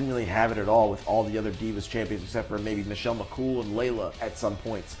because it didn't really have it at all with all the other Divas champions, except for maybe Michelle McCool and Layla at some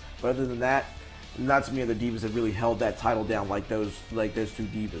points. But other than that, not so many other Divas have really held that title down like those two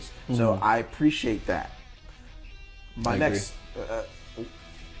Divas. So I appreciate that. My next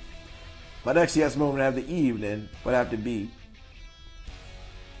yes moment of the evening would have to be.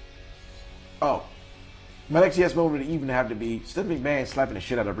 My next yes moment would even have to be Stephanie McMahon slapping the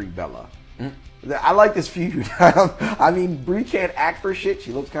shit out of Brie Bella. I like this feud. I mean, Brie can't act for shit.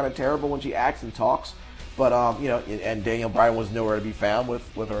 She looks kind of terrible when she acts and talks. But and Daniel Bryan was nowhere to be found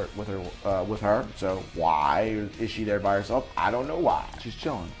with her. So why is she there by herself? I don't know why. She's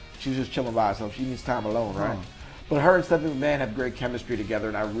chilling. She's just chilling by herself. She needs time alone, right? But her and Stephanie McMahon have great chemistry together,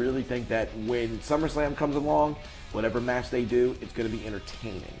 and I really think that when SummerSlam comes along, whatever match they do, it's going to be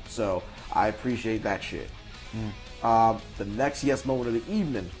entertaining. So I appreciate that shit. The next yes moment of the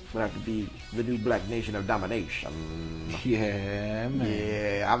evening would have to be the new Black Nation of Domination. Yeah, man.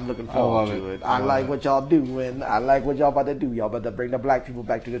 Yeah, I'm looking forward to it. I like what y'all doing. I like what y'all about to do. Y'all about to bring the black people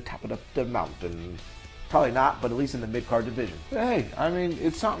back to the top of the mountain. Probably not, but at least in the mid-card division. Hey, I mean,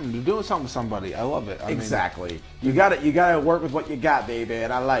 it's something. They're doing something to somebody. I love it. Exactly. You gotta work with what you got, baby,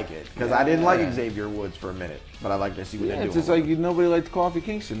 and I like it. Because I didn't like Xavier Woods for a minute, but I like to see what they're doing. It's just like nobody liked Kofi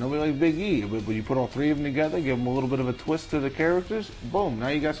Kingston. Nobody liked Big E. But when you put all three of them together, give them a little bit of a twist to the characters, boom, now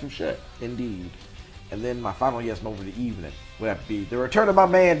you got some shit. Indeed. And then my final yes moment of the evening would have to be the return of my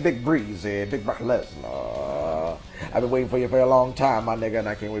man, Big Breezy, Big Brock Lesnar. I've been waiting for you for a long time, my nigga, and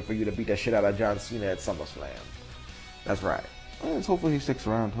I can't wait for you to beat that shit out of John Cena at SummerSlam. That's right. Hopefully he sticks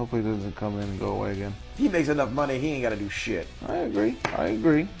around. Hopefully he doesn't come in and go away again. He makes enough money, he ain't got to do shit. I agree.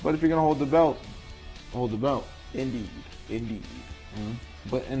 But if you're going to hold the belt, hold the belt. Indeed.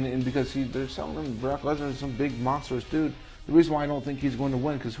 But and because they're selling Brock Lesnar as some big monstrous dude. The reason why I don't think he's going to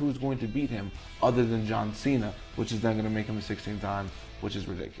win, because who's going to beat him other than John Cena, which is then going to make him a 16th time, which is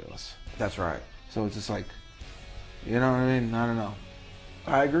ridiculous. That's right. So it's just like, you know what I mean? I don't know.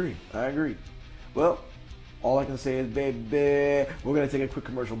 I agree. Well, all I can say is, baby, we're going to take a quick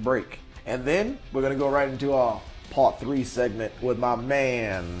commercial break. And then we're going to go right into our part 3 segment with my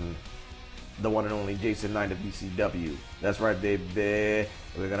man, the one and only Jason Knight of ECW. That's right, baby.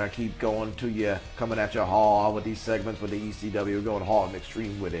 We're going to keep going to you, coming at you hard with these segments with the ECW. We're going hard and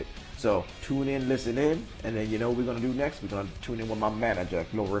extreme with it. So tune in, listen in, and then you know what we're going to do next? We're going to tune in with my manager,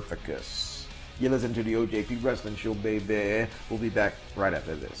 Glorificus. You listen to the OJP Wrestling Show, baby. We'll be back right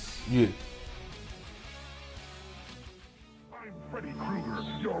after this. Yeah. Freddy Krueger,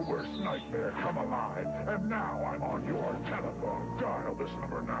 your worst nightmare come alive. And now I'm on your telephone. Dial this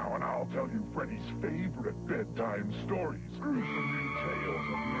number now and I'll tell you Freddy's favorite bedtime stories. Gruesome new tales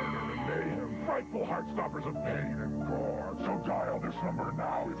of murder and mayhem. Frightful heartstoppers of pain and gore. So dial this number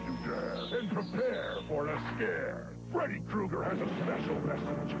now if you dare. And prepare for a scare. Freddy Krueger has a special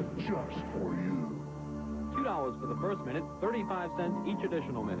message just for you. $2 for the first minute, 35 cents each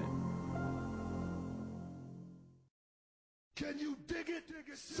additional minute. Can you dig it,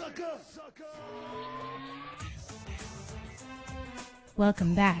 sucker?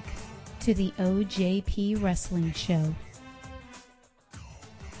 Welcome back to the OJP Wrestling Show.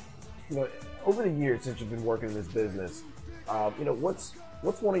 You know, over the years since you've been working in this business,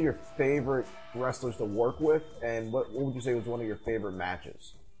 what's one of your favorite wrestlers to work with, and what would you say was one of your favorite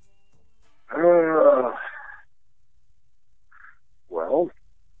matches?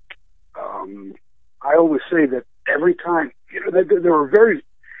 I always say that every time, there were very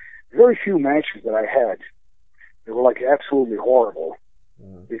very few matches that I had that were like absolutely horrible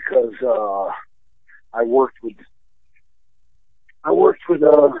because I worked with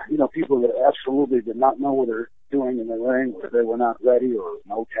people that absolutely did not know what they're doing in the ring, or they were not ready, or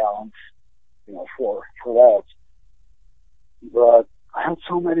no talent, for that. But I had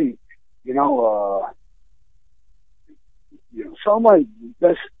so many, some of my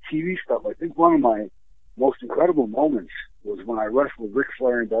best TV stuff. I think one of my most incredible moments was when I wrestled Ric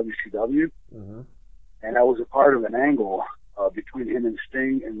Flair in WCW, and I was a part of an angle between him and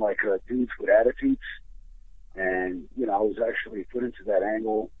Sting and like dudes with attitudes. And, I was actually put into that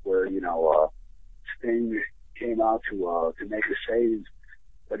angle where, Sting came out to make a save,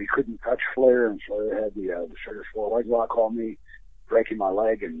 but he couldn't touch Flair, and Flair had the Sugar 4 leg lock on me, breaking my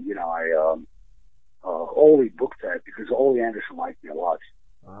leg, and, I Ole booked that because Ole Anderson liked me a lot.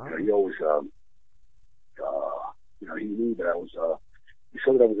 He always, he knew that I was, he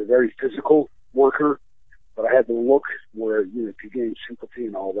said that I was a very physical worker, but I had the look where, to gain sympathy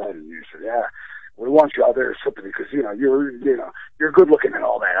and all that, and he said, yeah, we want you out there simply because, you're good looking and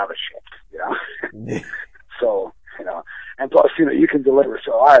all that other shit, So, and plus, you can deliver.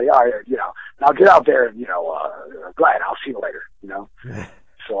 So now get out there and, glad I'll see you later,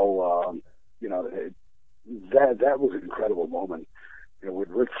 So, that was an incredible moment, with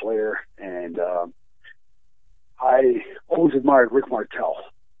Ric Flair. And, I always admired Rick Martel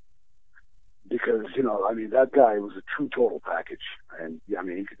because, that guy was a true total package. And, he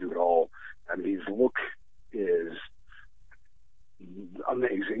could do it all. His look is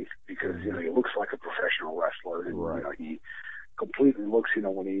amazing because, he looks like a professional wrestler. And, he completely looks,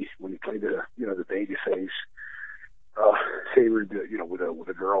 when he played the, the baby face, favored, with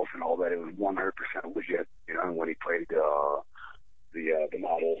the girls and all that, it was 100% legit, and when he played, the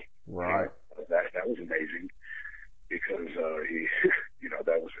model. Right. That was amazing because, he,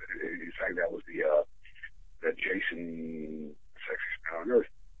 that was, in fact, that was that Jason Sexiest Man on Earth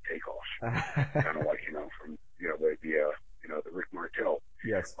takeoff. Kind of like, from, the Rick Martel.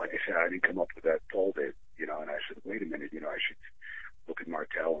 Yes. Like I said, I didn't come up with that pole bit, and I said, wait a minute, I should look at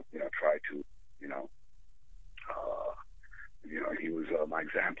Martel, try to, he was my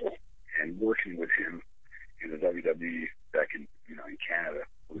example. And working with him in the WWE back in, in Canada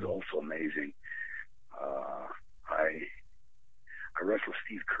was also amazing. I wrestled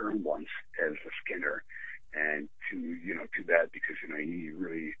Steve Kern once as a Skinner, and too bad because, he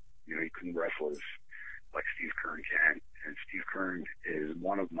really, he couldn't wrestle as like Steve Kern can. And Steve Kern is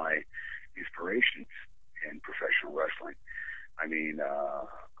one of my inspirations in professional wrestling.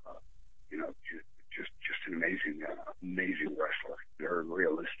 Just an amazing wrestler. Very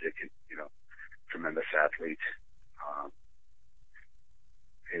realistic and, tremendous athlete.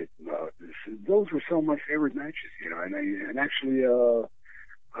 Those were some of my favorite matches, and actually,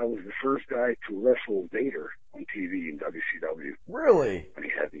 I was the first guy to wrestle Vader on TV in WCW. Really? When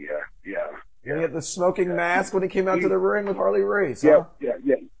he had the, When he had the smoking mask when he came out to the ring with Harley Race, Yeah.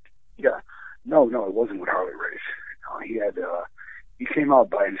 No, it wasn't with Harley Race. No, he had, he came out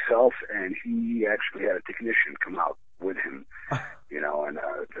by himself, and he actually had a technician come out with him, and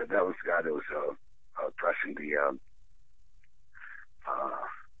that was the guy that was pressing the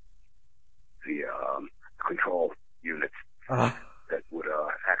control unit that would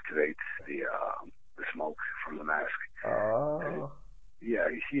activate the smoke from the mask. And,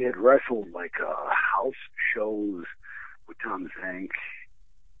 he had wrestled like house shows with Tom Zank.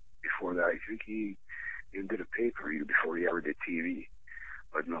 Before that, I think he did a pay-per-view before he ever did TV.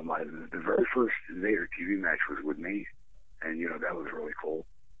 But no, the very first Vader TV match was with me, and that was really cool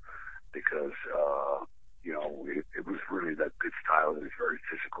because it was really that good style. It was very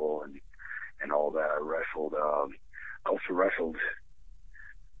physical and all that. I wrestled. I also wrestled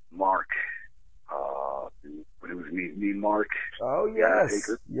Mark. When it was me, Mark. Oh yes,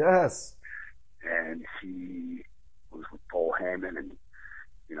 Taker. Yes. And he was with Paul Heyman, and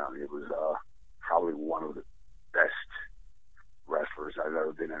it was probably one of the best wrestlers I've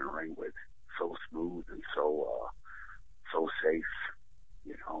ever been in a ring with. So smooth and so safe,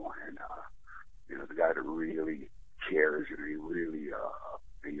 and the guy that really cares, he really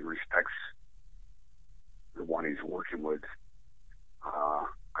he respects the one he's working with.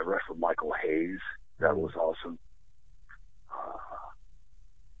 I wrestled Michael Hayes. That was awesome.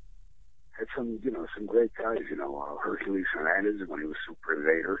 Had some great guys, Hercules Hernandez when he was Super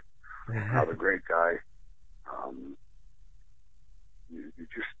Vader. Another great guy. You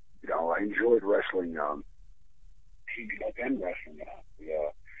just, I enjoyed wrestling, teaming up and wrestling,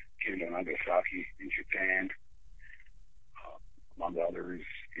 Kendo Nagasaki in Japan, among others.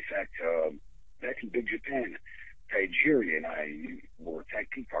 In fact, back in Big Japan, Tajiri and I worked tag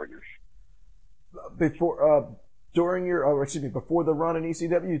team partners. Before the run in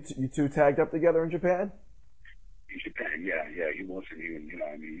ECW, you two tagged up together in Japan? In Japan, yeah. He wasn't even,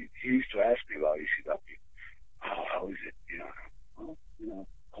 I mean, he used to ask me about ECW. Oh, how is it? Well,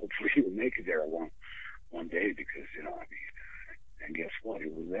 hopefully he will make it there one day because, I mean, and guess what? He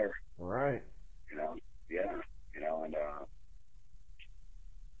was there. Right. And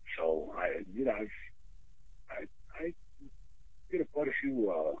so I did quite a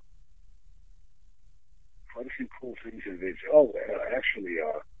few cool things in video. Oh, actually,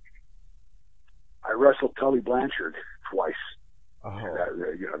 I wrestled Tully Blanchard twice. Oh.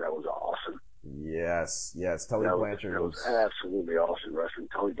 That was awesome. Yes. Tully Blanchard was absolutely awesome, wrestling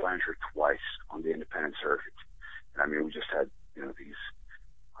Tully Blanchard twice on the independent circuit. And I mean, we just had, these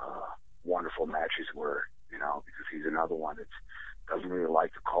wonderful matches where, because he's another one that doesn't really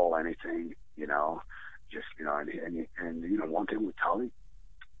like to call anything, and one thing with Tully,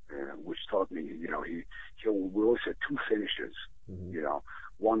 which taught me, we always had two finishes,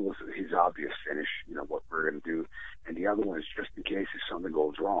 one was his obvious finish, what we're going to do, and the other one is just in case if something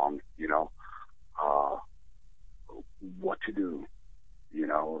goes wrong, what to do,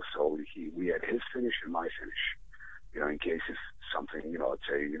 so we had his finish and my finish, in case if something, let's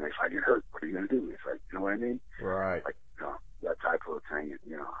say, if I get hurt, what are you going to do? If I, you know what I mean? Right. Like, that type of thing,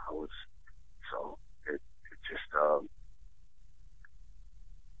 I was, so it just, I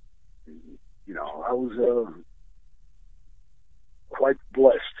was quite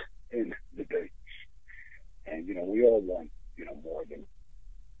blessed in the business. And, we all want, more than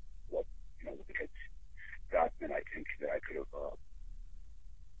what, we had gotten. And I think that I could have,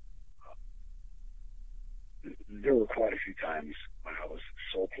 there were quite a few times when I was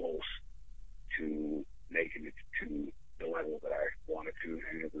so close to making it to the level that I wanted to,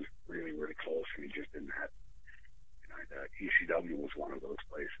 and it was really, really close, and it just didn't happen. ECW was one of those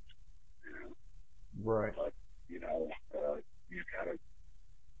places, Right. But, you've got to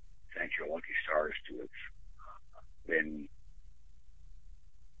thank your lucky stars to have been,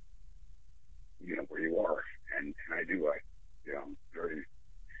 where you are. And I do. I'm very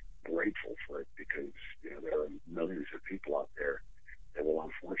grateful for it because, there are millions of people out there that will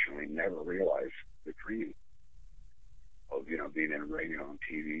unfortunately never realize the dream of, being in radio and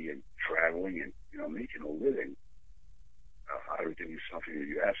TV and traveling and, making a living out of doing something that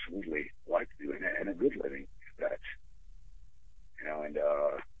you absolutely like to do and a good living at that. And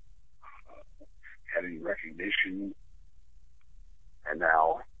having recognition, and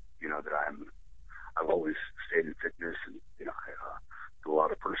now, that I've always stayed in fitness and, I do a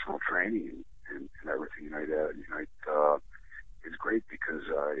lot of personal training and everything like that. It's great because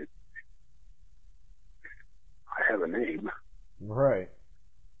I have a name. Right.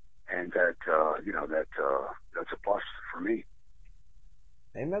 And that, that's a plus for me.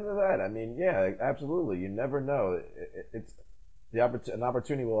 Amen to that. I mean, yeah, absolutely. You never know. It's an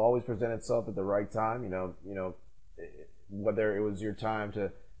opportunity will always present itself at the right time. Whether it was your time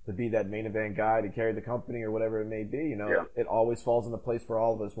to be that main event guy to carry the company or whatever it may be. It always falls into place for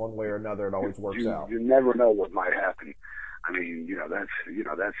all of us one way or another. It always works out. You never know what might happen. I mean,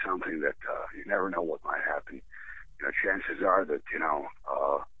 that's something that you never know what might happen. Chances are that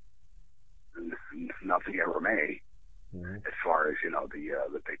nothing ever may. Mm-hmm. As far as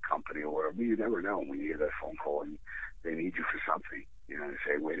the big company or whatever, you never know when you get that phone call and they need you for something. And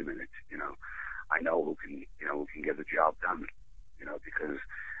say, wait a minute, I know who can get the job done. Because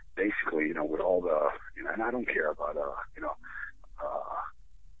basically, with all the, and I don't care about,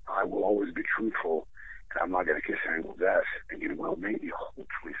 I will always be truthful, and I'm not going to kiss anyone's ass. And well, maybe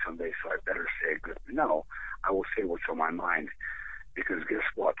hopefully someday, so I better say it. No, I will say what's on my mind, because guess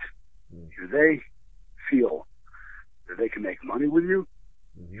what? Do they feel that they can make money with you?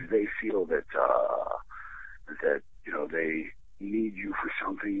 Do they feel that they need you for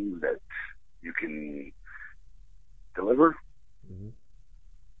something that you can deliver?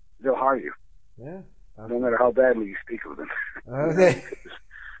 They'll hire you. Yeah. No matter how badly you speak of them.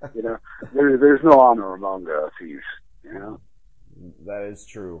 There's no honor among thieves. That is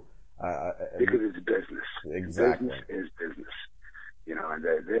true. Because it's business. Exactly. Business is business. And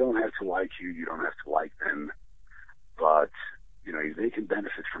they don't have to like you. You don't have to like them. But, if they can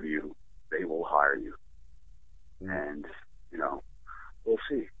benefit from you, they will hire you. And, we'll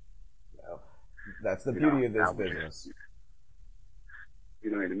see. Well, that's the beauty of this business.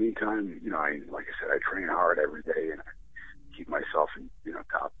 In the meantime, like I said, I train hard every day and I keep myself in,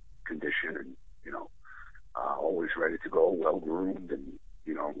 top condition and, always ready to go, well groomed and,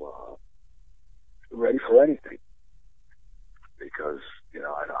 ready for anything. Because,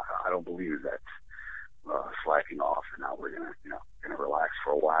 I don't believe that slacking off and now we're gonna relax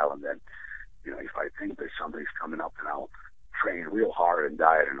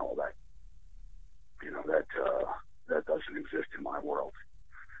diet and all that. That doesn't exist in my world.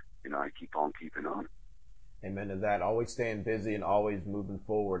 I keep on keeping on. Amen to that. Always staying busy and always moving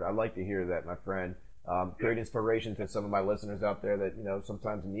forward. I like to hear that, my friend. Great inspiration to some of my listeners out there that,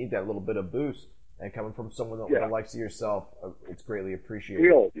 sometimes need that little bit of boost. And coming from someone that likes yourself, it's greatly appreciated.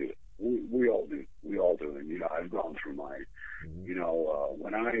 We all do. We all do. We all do. And, I've gone through my,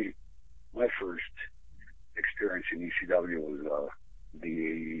 when my first experience in ECW was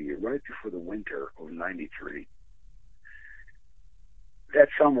right before the winter of '93. That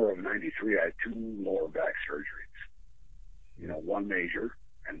summer of '93, I had 2 lower back surgeries. One major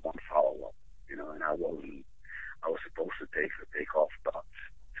and one follow-up. And I was supposed to take off about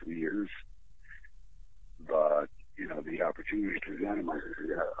 2 years, but the opportunity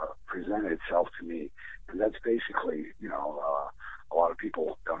presented itself to me, and that's basically, a lot of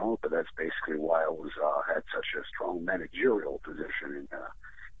people don't know, but that's basically why I was had such a strong managerial position in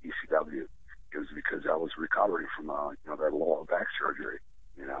ECW. It was because I was recovering from that lower back surgery,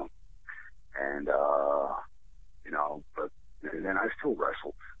 and but then I still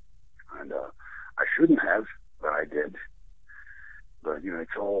wrestled, and I shouldn't have, but I did. But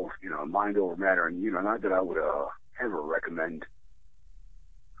it's all mind over matter, and not that I would ever recommend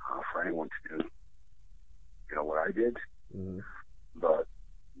for anyone to do what I did, but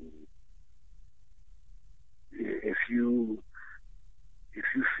if you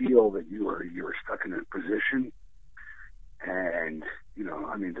feel that you're stuck in a position, and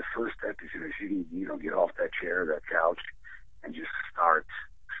the first step is you get off that chair, that couch, and just start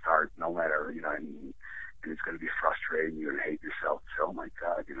no matter and it's going to be frustrating. You're going to hate yourself. So, oh my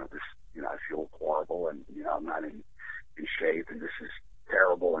God, this, I feel horrible, and I'm not in shape, and this is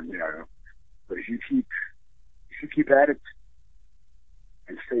terrible, and but if you keep at it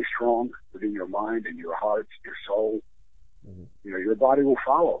and stay strong within your mind and your heart, your soul, your body will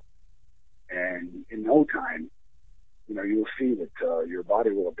follow, and in no time, you'll see that your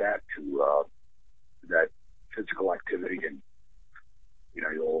body will adapt to that physical activity, and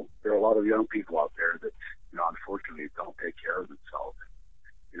there are a lot of young people out there that, unfortunately don't take care of themselves.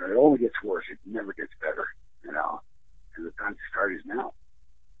 It only gets worse. It never gets better, and the time to start is now.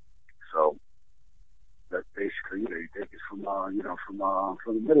 So that's basically, you take it from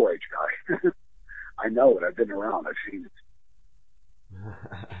the middle-aged guy. I know it. I've been around. I've seen it.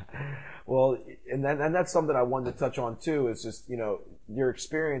 Well, and that's something I wanted to touch on too. Is just your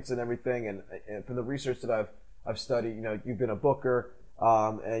experience and everything, and from the research that I've studied, you've been a booker.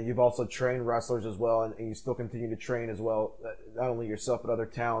 And you've also trained wrestlers as well, and you still continue to train as well, not only yourself but other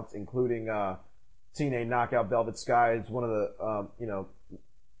talents, including TNA Knockout Velvet Sky is one of the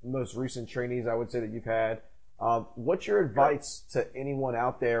most recent trainees I would say that you've had. What's your advice to anyone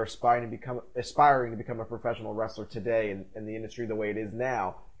out there aspiring to become a professional wrestler today in the industry the way it is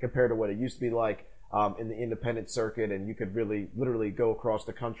now, compared to what it used to be like in the independent circuit, and you could really literally go across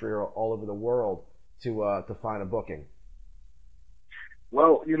the country or all over the world to find a booking?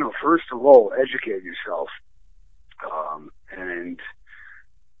 Well, first of all, educate yourself, and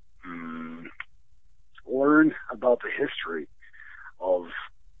learn about the history of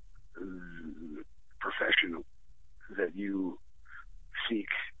the profession that you seek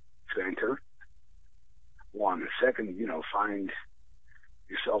to enter. One. Second, find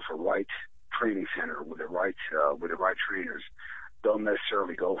yourself a right training center with the right trainers. Don't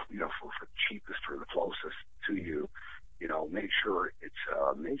necessarily go, for the cheapest or the closest to you. Make sure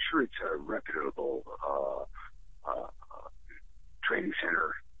it's a reputable training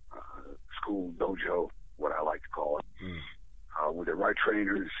center, school, dojo, what I like to call it, with the right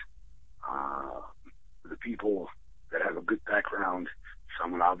trainers, the people that have a good background.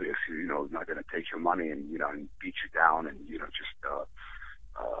 Someone obviously, is not going to take your money and and beat you down and just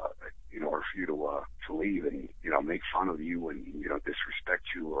in order for you to leave and make fun of you and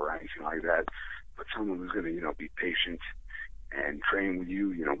disrespect you or anything like that. But someone who's going to be patient and train with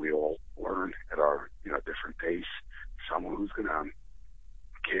you. We all learn at our different pace. Someone who's going to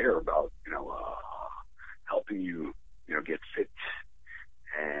care about helping you get fit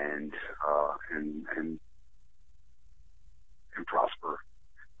and prosper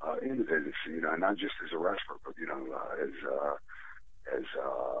in the business. Not just as a wrestler, but as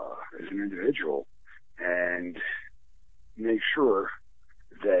an individual, and make sure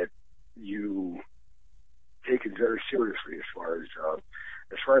that you take it very seriously as far as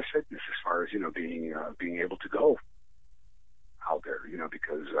fitness, as far as being able to go out there,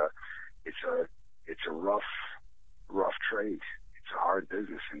 because it's a rough trade. It's a hard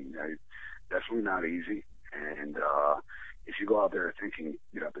business, and definitely not easy. And if you go out there thinking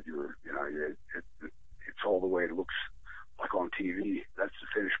that it's all the way it looks like on TV. That's the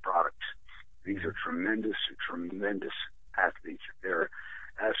finished product. These are tremendous athletes. They're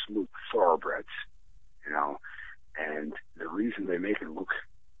absolute thoroughbreds, you know. And the reason they make it look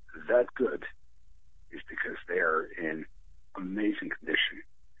that good is because they are in amazing condition.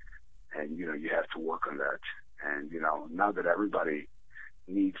 And, you know, you have to work on that. And, you know, not that everybody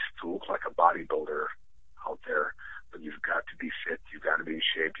needs to look like a bodybuilder out there, but you've got to be fit, you've got to be in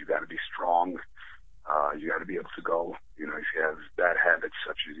shape, you've got to be strong, you got to be able to go. You know, if you have bad habits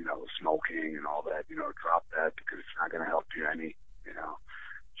such as, you know, smoking and all that, you know, drop that because it's not going to help you any, you know,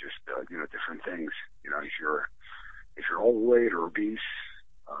 just, you know, different things. You know, if you're overweight or obese,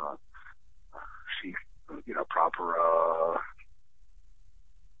 seek, you know, proper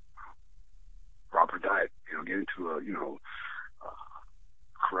diet, you know, get into a, you know,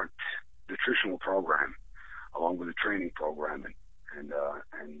 correct nutritional program along with a training program and you know,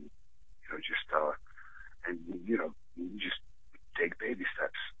 just, and, you know, just take baby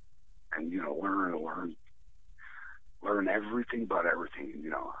steps and, you know, learn everything about everything. You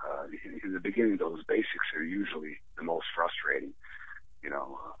know, in the beginning, those basics are usually the most frustrating, you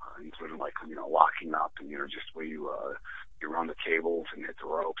know, including like, you know, locking up and, you know, just where you run the cables and hit the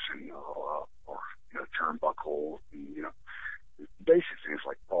ropes and, you know, or, you know, turnbuckles and, you know, basic things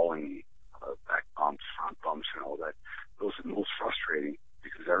like falling, back bumps, front bumps and all that. Those are the most frustrating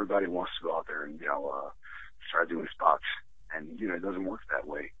because everybody wants to go out there and, you know, start doing spots. And, you know, it doesn't work that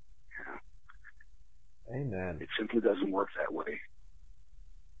way. You know? Amen. It simply doesn't work that way.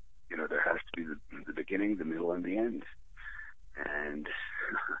 You know, there has to be the beginning, the middle, and the end. And,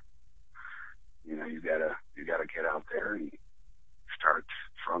 you know, you gotta get out there and start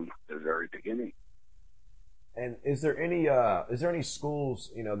from the very beginning. And is there any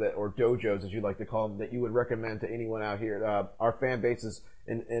schools, you know, that, or dojos as you like to call them, that you would recommend to anyone out here? Our fan base is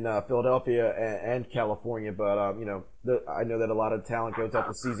in Philadelphia and California, but you know, I know that a lot of talent goes out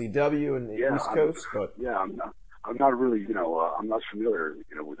to CZW and the East Coast. But I'm not really, you know, I'm not familiar,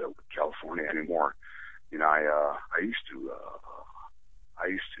 you know, with California anymore. You know, I used to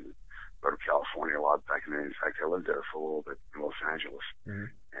go to California a lot back in the day. In fact, I lived there for a little bit in Los Angeles. Mm-hmm.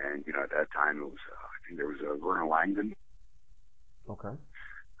 And, you know, at that time it was, I think there was a Vernon Langdon. Okay.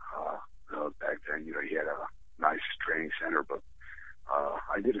 Back then, you know, he had a nice training center, but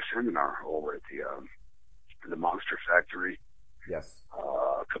I did a seminar over at the Monster Factory. Yes.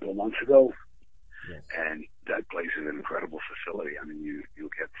 A couple of months ago. Yes. And that place is an incredible facility. I mean, you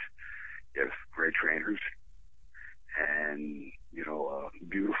have great trainers and, you know,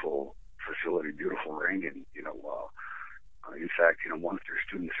 beautiful facility, beautiful ring, and, you know, in fact, you know, once their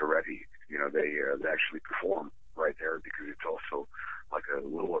students are ready, you know, they actually perform right there because it's also like a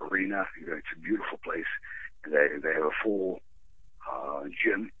little arena. You know, it's a beautiful place, and they have a full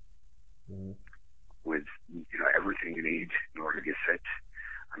gym with, you know, everything you need in order to get fit.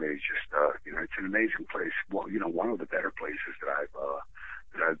 I mean, it's just, you know, it's an amazing place. Well, you know, one of the better places that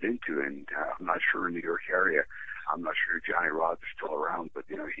I've been to, and I'm not sure in the New York area. I'm not sure Johnny Rods is still around, but,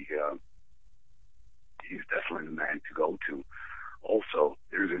 you know, he's definitely the man to go to. Also,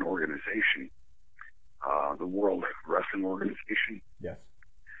 there's an organization, the World Wrestling Organization. Yes.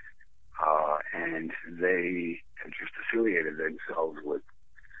 And they have just affiliated themselves with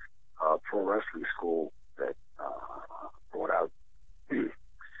a pro wrestling school that brought out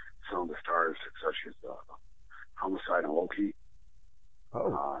some of the stars such as Homicide and Loki.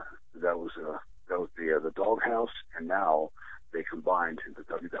 Oh. That was the Doghouse, and now they combined the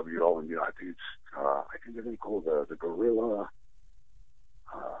WWO, and, you know, I think they're going to call the Gorilla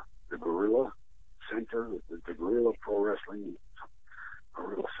Center, the Gorilla Pro Wrestling,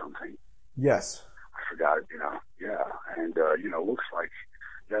 Gorilla something. Yes. I forgot it, you know. Yeah, and you know, looks like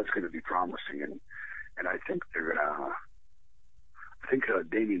that's going to be promising, and I think they're gonna. I think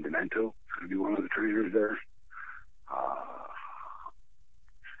Damien Demento is going to be one of the trainers there.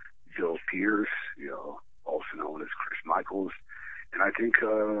 Joe Pierce, you know, also known as Chris Michaels, and I think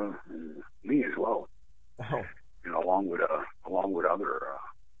me as well. Oh. You know, along with other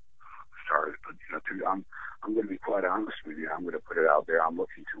stars. But, you know, I'm going to be quite honest with you. I'm going to put it out there. I'm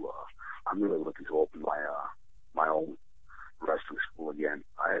really looking to open my own wrestling school again.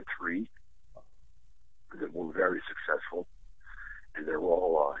 I had 3 that were very successful, and they're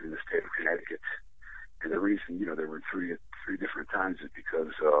all in the state of Connecticut. And the reason, you know, there were three different times is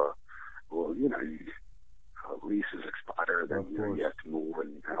because, well, you know, leases expire, then, you know, you have to move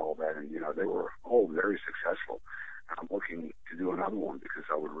and all that. And, you know, they were all very successful. And I'm looking to do another one because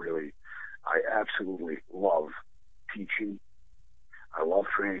I absolutely love teaching. I love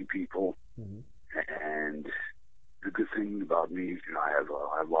training people. Mm-hmm. And the good thing about me is, you know, I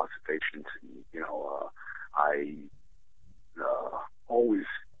have lots of patience. And, you know, I always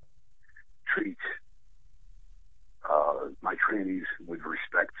treat my trainees with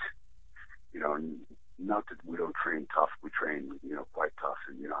respect. Not that we don't train tough, we train, quite tough,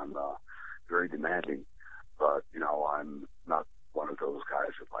 and, I'm very demanding, but, I'm not one of those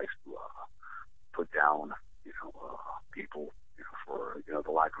guys that likes to put down, people, for,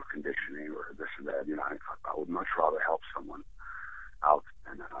 the lack of conditioning or this and that. I would much rather help someone out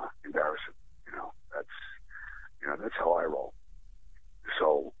than embarrass him. That's how I roll.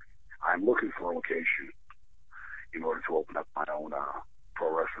 So I'm looking for a location in order to open up my own pro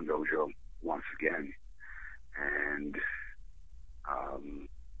wrestling dojo once again. And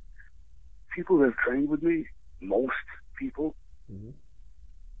people that have trained with me, most people,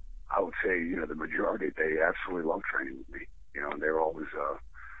 I would say, the majority, they absolutely love training with me. And they're always,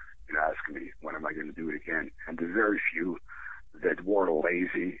 asking me, when am I going to do it again? And there's very few that were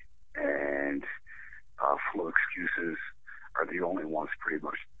lazy and full of excuses are the only ones pretty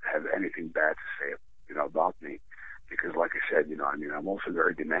much have anything bad to say, about me. Because like I said, I'm also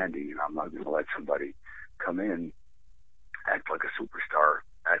very demanding, I'm not going to let somebody come in, act like a superstar,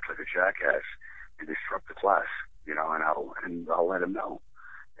 act like a jackass, and disrupt the class, and I'll let them know.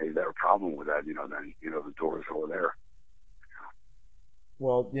 Hey, is there a problem with that? Then, the door's over there.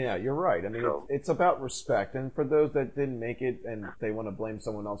 Well, yeah, you're right. I mean, it's about respect. And for those that didn't make it and they want to blame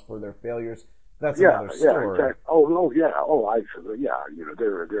someone else for their failures, that's another story. Yeah, exactly.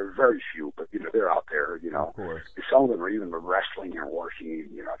 They're very few, but, they're out there, Of course. Some of them are even wrestling and working,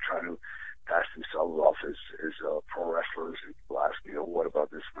 trying to pass themselves off as pro wrestlers. And people ask me, what about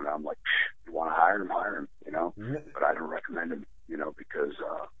this one? I'm like, you want to hire him, but I don't recommend him, because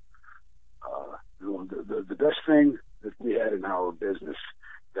the best thing that we had in our business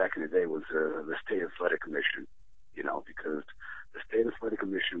back in the day was the State Athletic Commission, because the State Athletic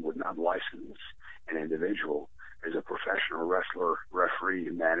Commission would not license an individual as a professional wrestler, referee,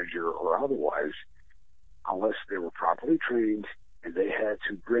 manager, or otherwise unless they were properly trained and they had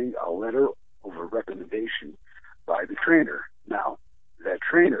to bring a letter of a recommendation by the trainer. Now, that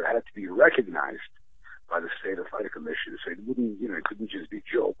trainer had to be recognized by the State Athletic Commission, so it couldn't just be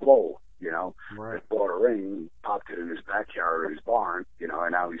Joe Blow, right, that bought a ring, popped it in his backyard or his barn,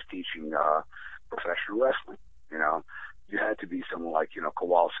 and now he's teaching professional wrestling. You had to be someone like,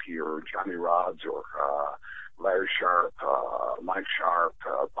 Kowalski or Johnny Rods or Larry Sharp, Mike Sharp,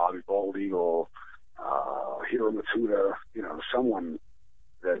 Bobby Bald Eagle, Hiro Matsuda, someone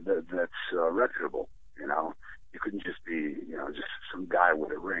that's reputable. You couldn't just be, just some guy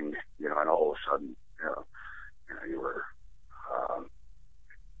with a ring, and all of a sudden, you were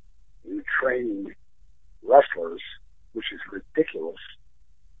training wrestlers, which is ridiculous,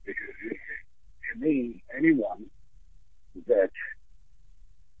 because to me, anyone that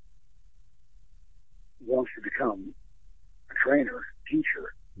wants to become a trainer,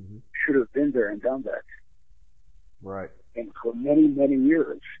 teacher, should have been there and done that. Right. And for many, many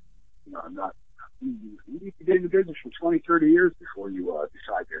years, you need to be in the business for 20, 30 years before you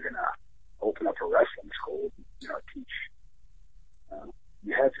decide you're going to open up a wrestling school, teach.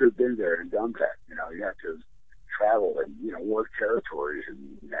 You have to have been there and done that. You have to travel and, work territories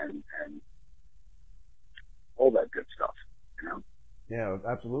and all that good stuff, Yeah,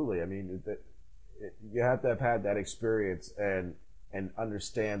 absolutely. I mean, you have to have had that experience and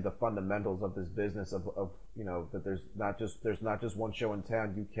understand the fundamentals of this business of that there's not just one show in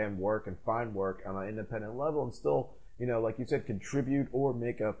town. You can work and find work on an independent level and still, like you said, contribute or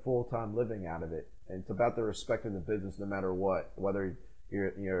make a full-time living out of it. And it's about the respect of the business no matter what, whether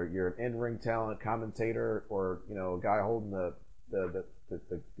you're an in-ring talent, commentator, or, a guy holding the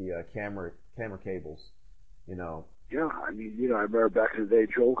camera cables, Yeah, I mean, I remember back in the day,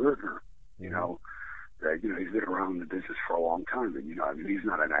 Joel Gertner, that, he's been around in the business for a long time, and, he's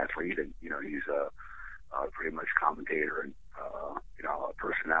not an athlete, and, he's a pretty much commentator and, a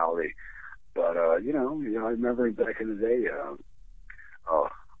personality. But, I remember back in the day,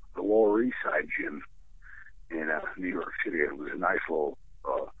 the Lower East Side gym in New York City. It was a nice little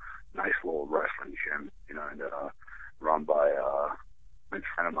wrestling gym, and run by a good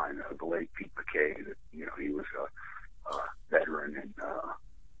friend of mine, the late Pete McKay. That, he was a veteran, and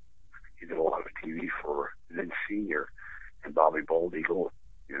he did a lot of TV for Vince Senior, and Bobby Bald Eagle,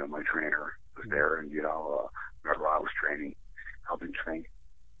 my trainer, was there, and remember I was helping train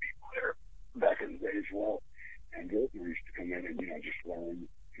people there back in the day as well. And Gertner used to come in and just learn.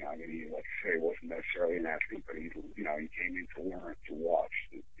 I mean, he, like I say, wasn't necessarily an athlete, but he came in to learn, to watch,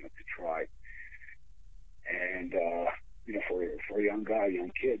 to try. And, for a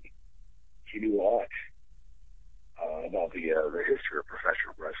young kid, he knew a lot about the history of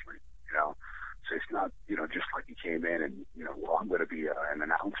professional wrestling, So it's not, just like he came in and,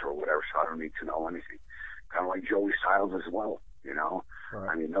 or whatever, so I don't need to know anything. Kind of like Joey Styles as well, you know. Right.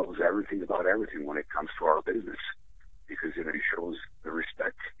 I mean, knows everything about everything when it comes to our business, because, you know, he shows the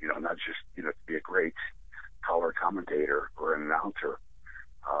respect, you know, not just, you know, to be a great color commentator or an announcer,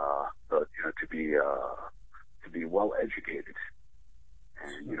 but, you know, to be well educated.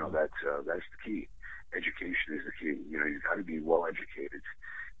 And, you know, that's the key. Education is the key. You know, you've got to be well educated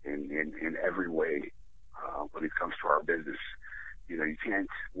in every way when it comes to our business. You know, you can't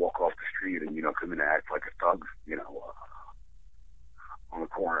walk off the street and, you know, come in and act like a thug, you know, on the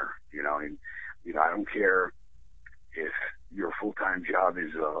corner, you know. And, you know, I don't care if your full-time job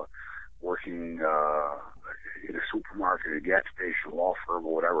is working in a supermarket, a gas station, a law firm,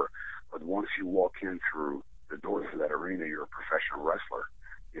 or whatever. But once you walk in through the doors of that arena, you're a professional wrestler.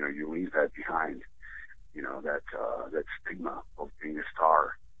 You know, you leave that behind. You know, that stigma of being a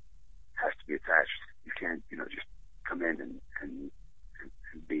star has to be attached. You can't, you know, just come in and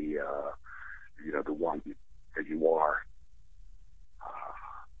be, you know, the one that you are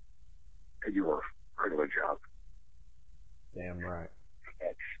at your regular job. Damn right.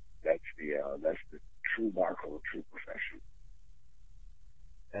 That's the true mark of a true profession.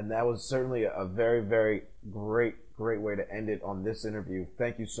 And that was certainly a very, very great way to end it on this interview.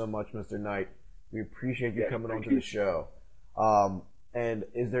 Thank you so much, Mr. Knight. We appreciate you coming onto the show. And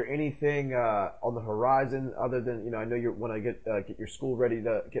is there anything on the horizon other than, you know, I know you want to get your school ready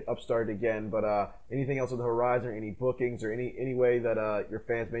to get upstarted again, but anything else on the horizon, any bookings or any way that your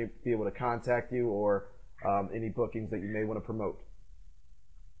fans may be able to contact you, or any bookings that you may want to promote?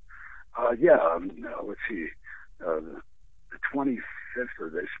 Let's see. The 25th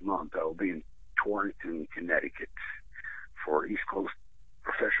of this month, I'll be in Torrington, Connecticut for East Coast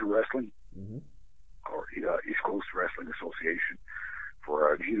Professional Wrestling, or East Coast Wrestling Association,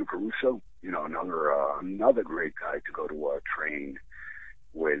 for Gino Caruso. You know, another great guy to go to train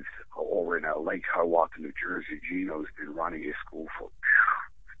with over in Lake Hiawatha, New Jersey. Gino's been running his school for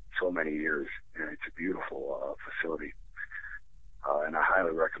so many years, and it's a beautiful facility, and I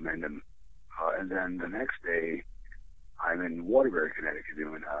highly recommend him. And then the next day, I'm in Waterbury, Connecticut,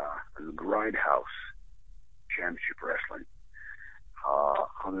 doing the Grindhouse Championship Wrestling.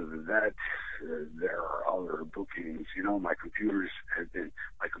 Other than that, there are other bookings. You know, my computer has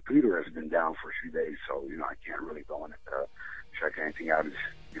been down for a few days, so, you know, I can't really go in and check anything out. It's,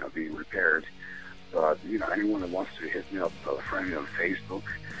 you know, being repaired. But, you know, anyone that wants to hit me up, friend me on Facebook,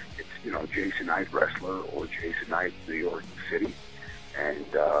 it's, you know, Jason Knight Wrestler or Jason Knight New York City. And,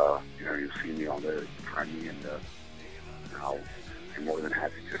 you know, you'll see me on there, friend me, and I'll be more than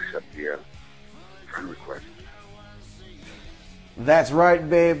happy to accept the friend request. That's right,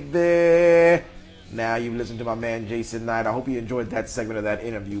 baby. Now you've listened to my man Jason Knight. I hope you enjoyed that segment of that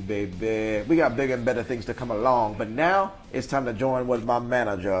interview, baby. We got bigger and better things to come along, but now it's time to join with my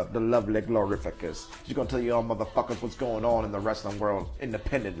manager, the lovely Glorificus. She's gonna tell you all motherfuckers what's going on in the wrestling world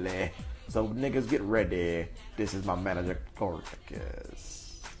independently. So niggas, get ready. This is my manager,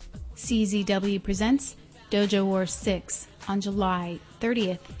 Glorificus. CZW presents Dojo Wars 6 on July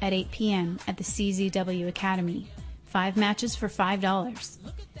 30th at 8 p.m. at the CZW Academy. 5 matches for $5.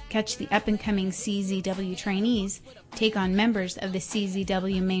 Catch the up-and-coming CZW trainees take on members of the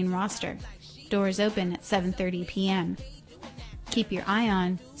CZW main roster. Doors open at 7:30 p.m. Keep your eye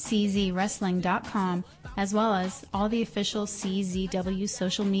on czwrestling.com as well as all the official CZW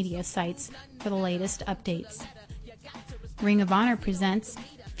social media sites for the latest updates. Ring of Honor presents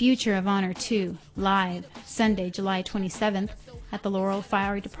Future of Honor 2 live Sunday, July 27th at the Laurel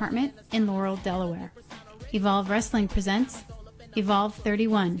Fire Department in Laurel, Delaware. Evolve Wrestling presents Evolve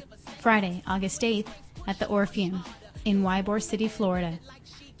 31 Friday, August 8th at the Orpheum in Ybor City, Florida.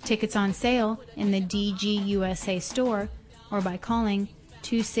 Tickets on sale in the DGUSA store or by calling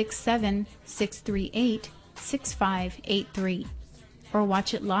 267-638-6583 or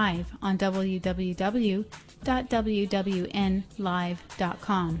watch it live on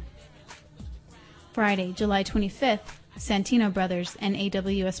www.wwnlive.com. Friday, July 25th, Santino Brothers and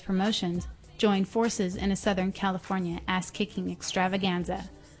AWS Promotions join forces in a Southern California ass-kicking extravaganza,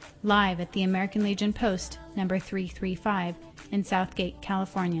 live at the American Legion Post, number 335 in Southgate,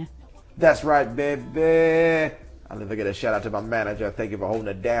 California. That's right, baby. I'll never get a shout out to my manager. Thank you for holding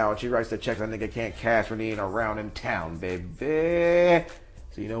it down. She writes the checks a nigga can't cash when he ain't around in town, baby.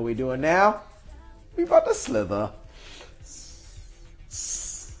 So you know what we doing now? We about to slither.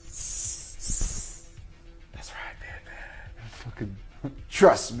 That's right, baby. Fucking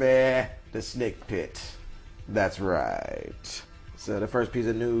trust me. The snake pit. That's right. So the first piece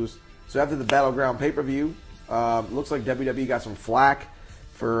of news. So after the Battleground pay-per-view, looks like WWE got some flack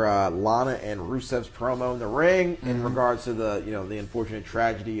for Lana and Rusev's promo in the ring in regards to the the unfortunate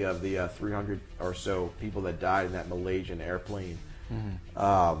tragedy of the 300 or so people that died in that Malaysian airplane.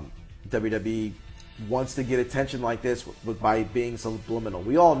 WWE wants to get attention like this by being subliminal.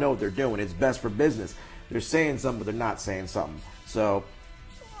 We all know what they're doing. It's best for business. They're saying something, but they're not saying something. So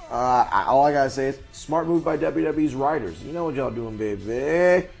all I gotta say is smart move by WWE's writers. You know what y'all doing,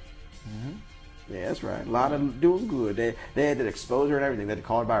 baby. Yeah, that's right. Lana doing good. They had to expose her and everything. They had to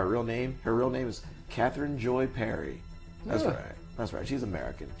call her by her real name. Her real name is Catherine Joy Perry. That's right. That's right. She's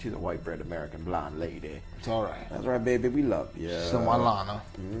American. She's a white bread American blonde lady. It's all right. That's right, baby. We love you. So my Lana.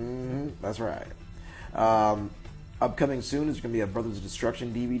 That's right. Upcoming soon is going to be a Brothers of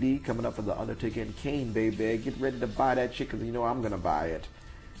Destruction DVD coming up for The Undertaker and Kane, baby. Get ready to buy that shit because you know I'm going to buy it.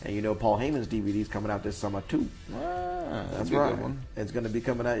 And Paul Heyman's DVD is coming out this summer too. That's right. It's going to be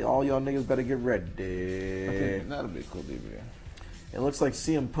coming out. All y'all niggas better get ready. I think that'll be a cool DVD. It looks like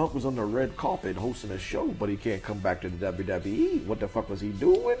CM Punk was on the red carpet hosting a show, but he can't come back to the WWE. What the fuck was he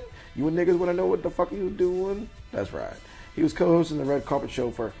doing? You niggas want to know what the fuck he was doing? That's right. He was co-hosting the red carpet show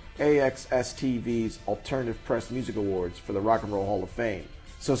for AXS-TV's Alternative Press Music Awards for the Rock and Roll Hall of Fame.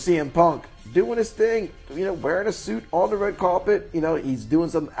 So CM Punk doing his thing, wearing a suit on the red carpet. He's doing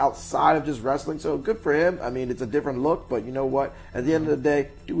something outside of just wrestling. So good for him. I mean, it's a different look, but you know what? At the end of the day,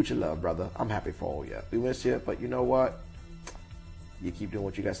 do what you love, brother. I'm happy for all you. We miss you, but you know what? You keep doing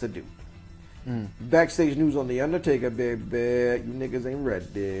what you got to do. Backstage news on The Undertaker, baby. You niggas ain't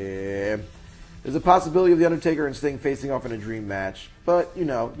ready. There's a possibility of The Undertaker and Sting facing off in a dream match, but you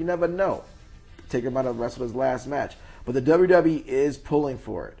never know. Taker might have wrestled his last match. But the WWE is pulling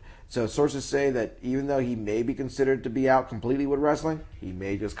for it. So sources say that even though he may be considered to be out completely with wrestling, he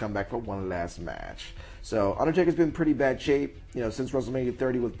may just come back for one last match. So Undertaker's been in pretty bad shape, since WrestleMania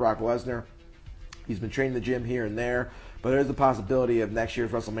 30 with Brock Lesnar. He's been training the gym here and there, but there's the possibility of next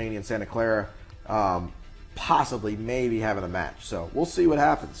year's WrestleMania in Santa Clara possibly maybe having a match. So we'll see what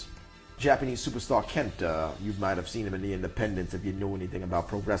happens. Japanese superstar Kenta, you might have seen him in the independents if you know anything about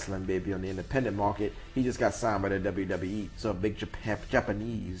pro wrestling, baby, on the independent market. He just got signed by the WWE. So a big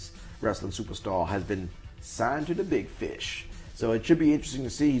Japanese wrestling superstar has been signed to the big fish. So it should be interesting to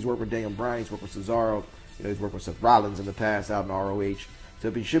see. He's worked with Daniel Bryan, he's worked with Cesaro, he's worked with Seth Rollins in the past out in ROH. So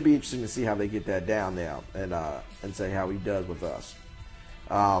it should be interesting to see how they get that down now and say how he does with us.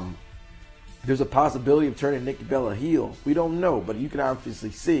 There's a possibility of turning Nikki Bella heel. We don't know, but you can obviously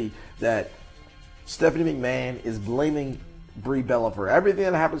see that Stephanie McMahon is blaming Brie Bella for everything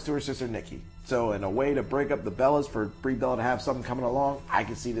that happens to her sister Nikki. So in a way to break up the Bellas for Brie Bella to have something coming along, I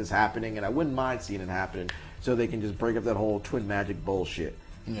can see this happening, and I wouldn't mind seeing it happening so they can just break up that whole twin magic bullshit.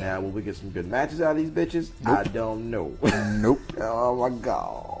 Yeah. Now, will we get some good matches out of these bitches? Nope. I don't know. Nope. Oh, my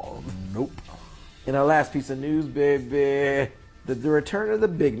God. Nope. In our last piece of news, baby, the return of the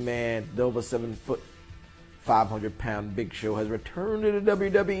big man, the over 7 foot, 500-pound Big Show, has returned to the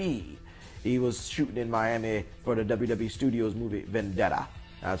WWE. He was shooting in Miami for the WWE Studios movie Vendetta.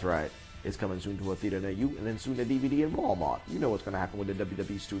 That's right. It's coming soon to a theater near you, and then soon to DVD and Walmart. You know what's going to happen with the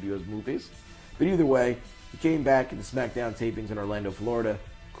WWE Studios movies. But either way, he came back in the SmackDown tapings in Orlando, Florida.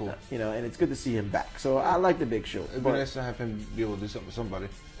 Cool. And it's good to see him back. So I like the Big Show. It'd be nice to have him be able to do something with somebody.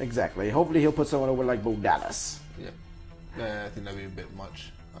 Exactly. Hopefully he'll put someone over like Bo Dallas. Yeah. I think that'd be a bit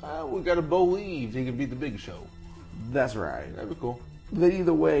much. We got a Bo Eves. He can beat the Big Show. That's right. That'd be cool. But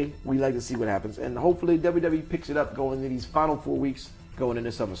either way, we like to see what happens. And hopefully WWE picks it up going into these final 4 weeks going into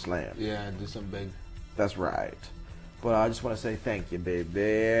SummerSlam. Yeah, do something big. That's right. But I just want to say thank you,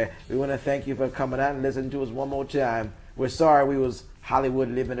 baby. We want to thank you for coming out and listening to us one more time. We're sorry we was Hollywood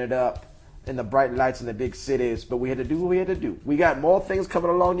living it up in the bright lights in the big cities, but we had to do what we had to do. We got more things coming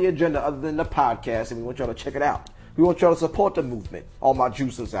along the agenda other than the podcast, and we want y'all to check it out. We want y'all to support the movement. All my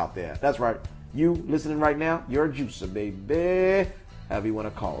juicers out there. That's right. You listening right now, you're a juicer, baby. However you want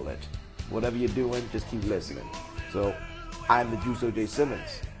to call it. Whatever you're doing, just keep listening. So, I'm the Juicer J.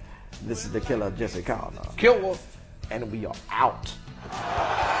 Simmons. This is the Killer Jesse Connor. Kill Wolf. And we are out.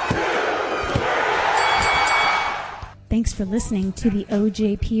 Thanks for listening to the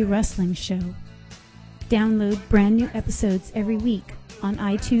OJP Wrestling Show. Download brand new episodes every week on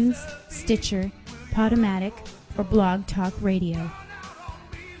iTunes, Stitcher, Podomatic, or Blog Talk Radio.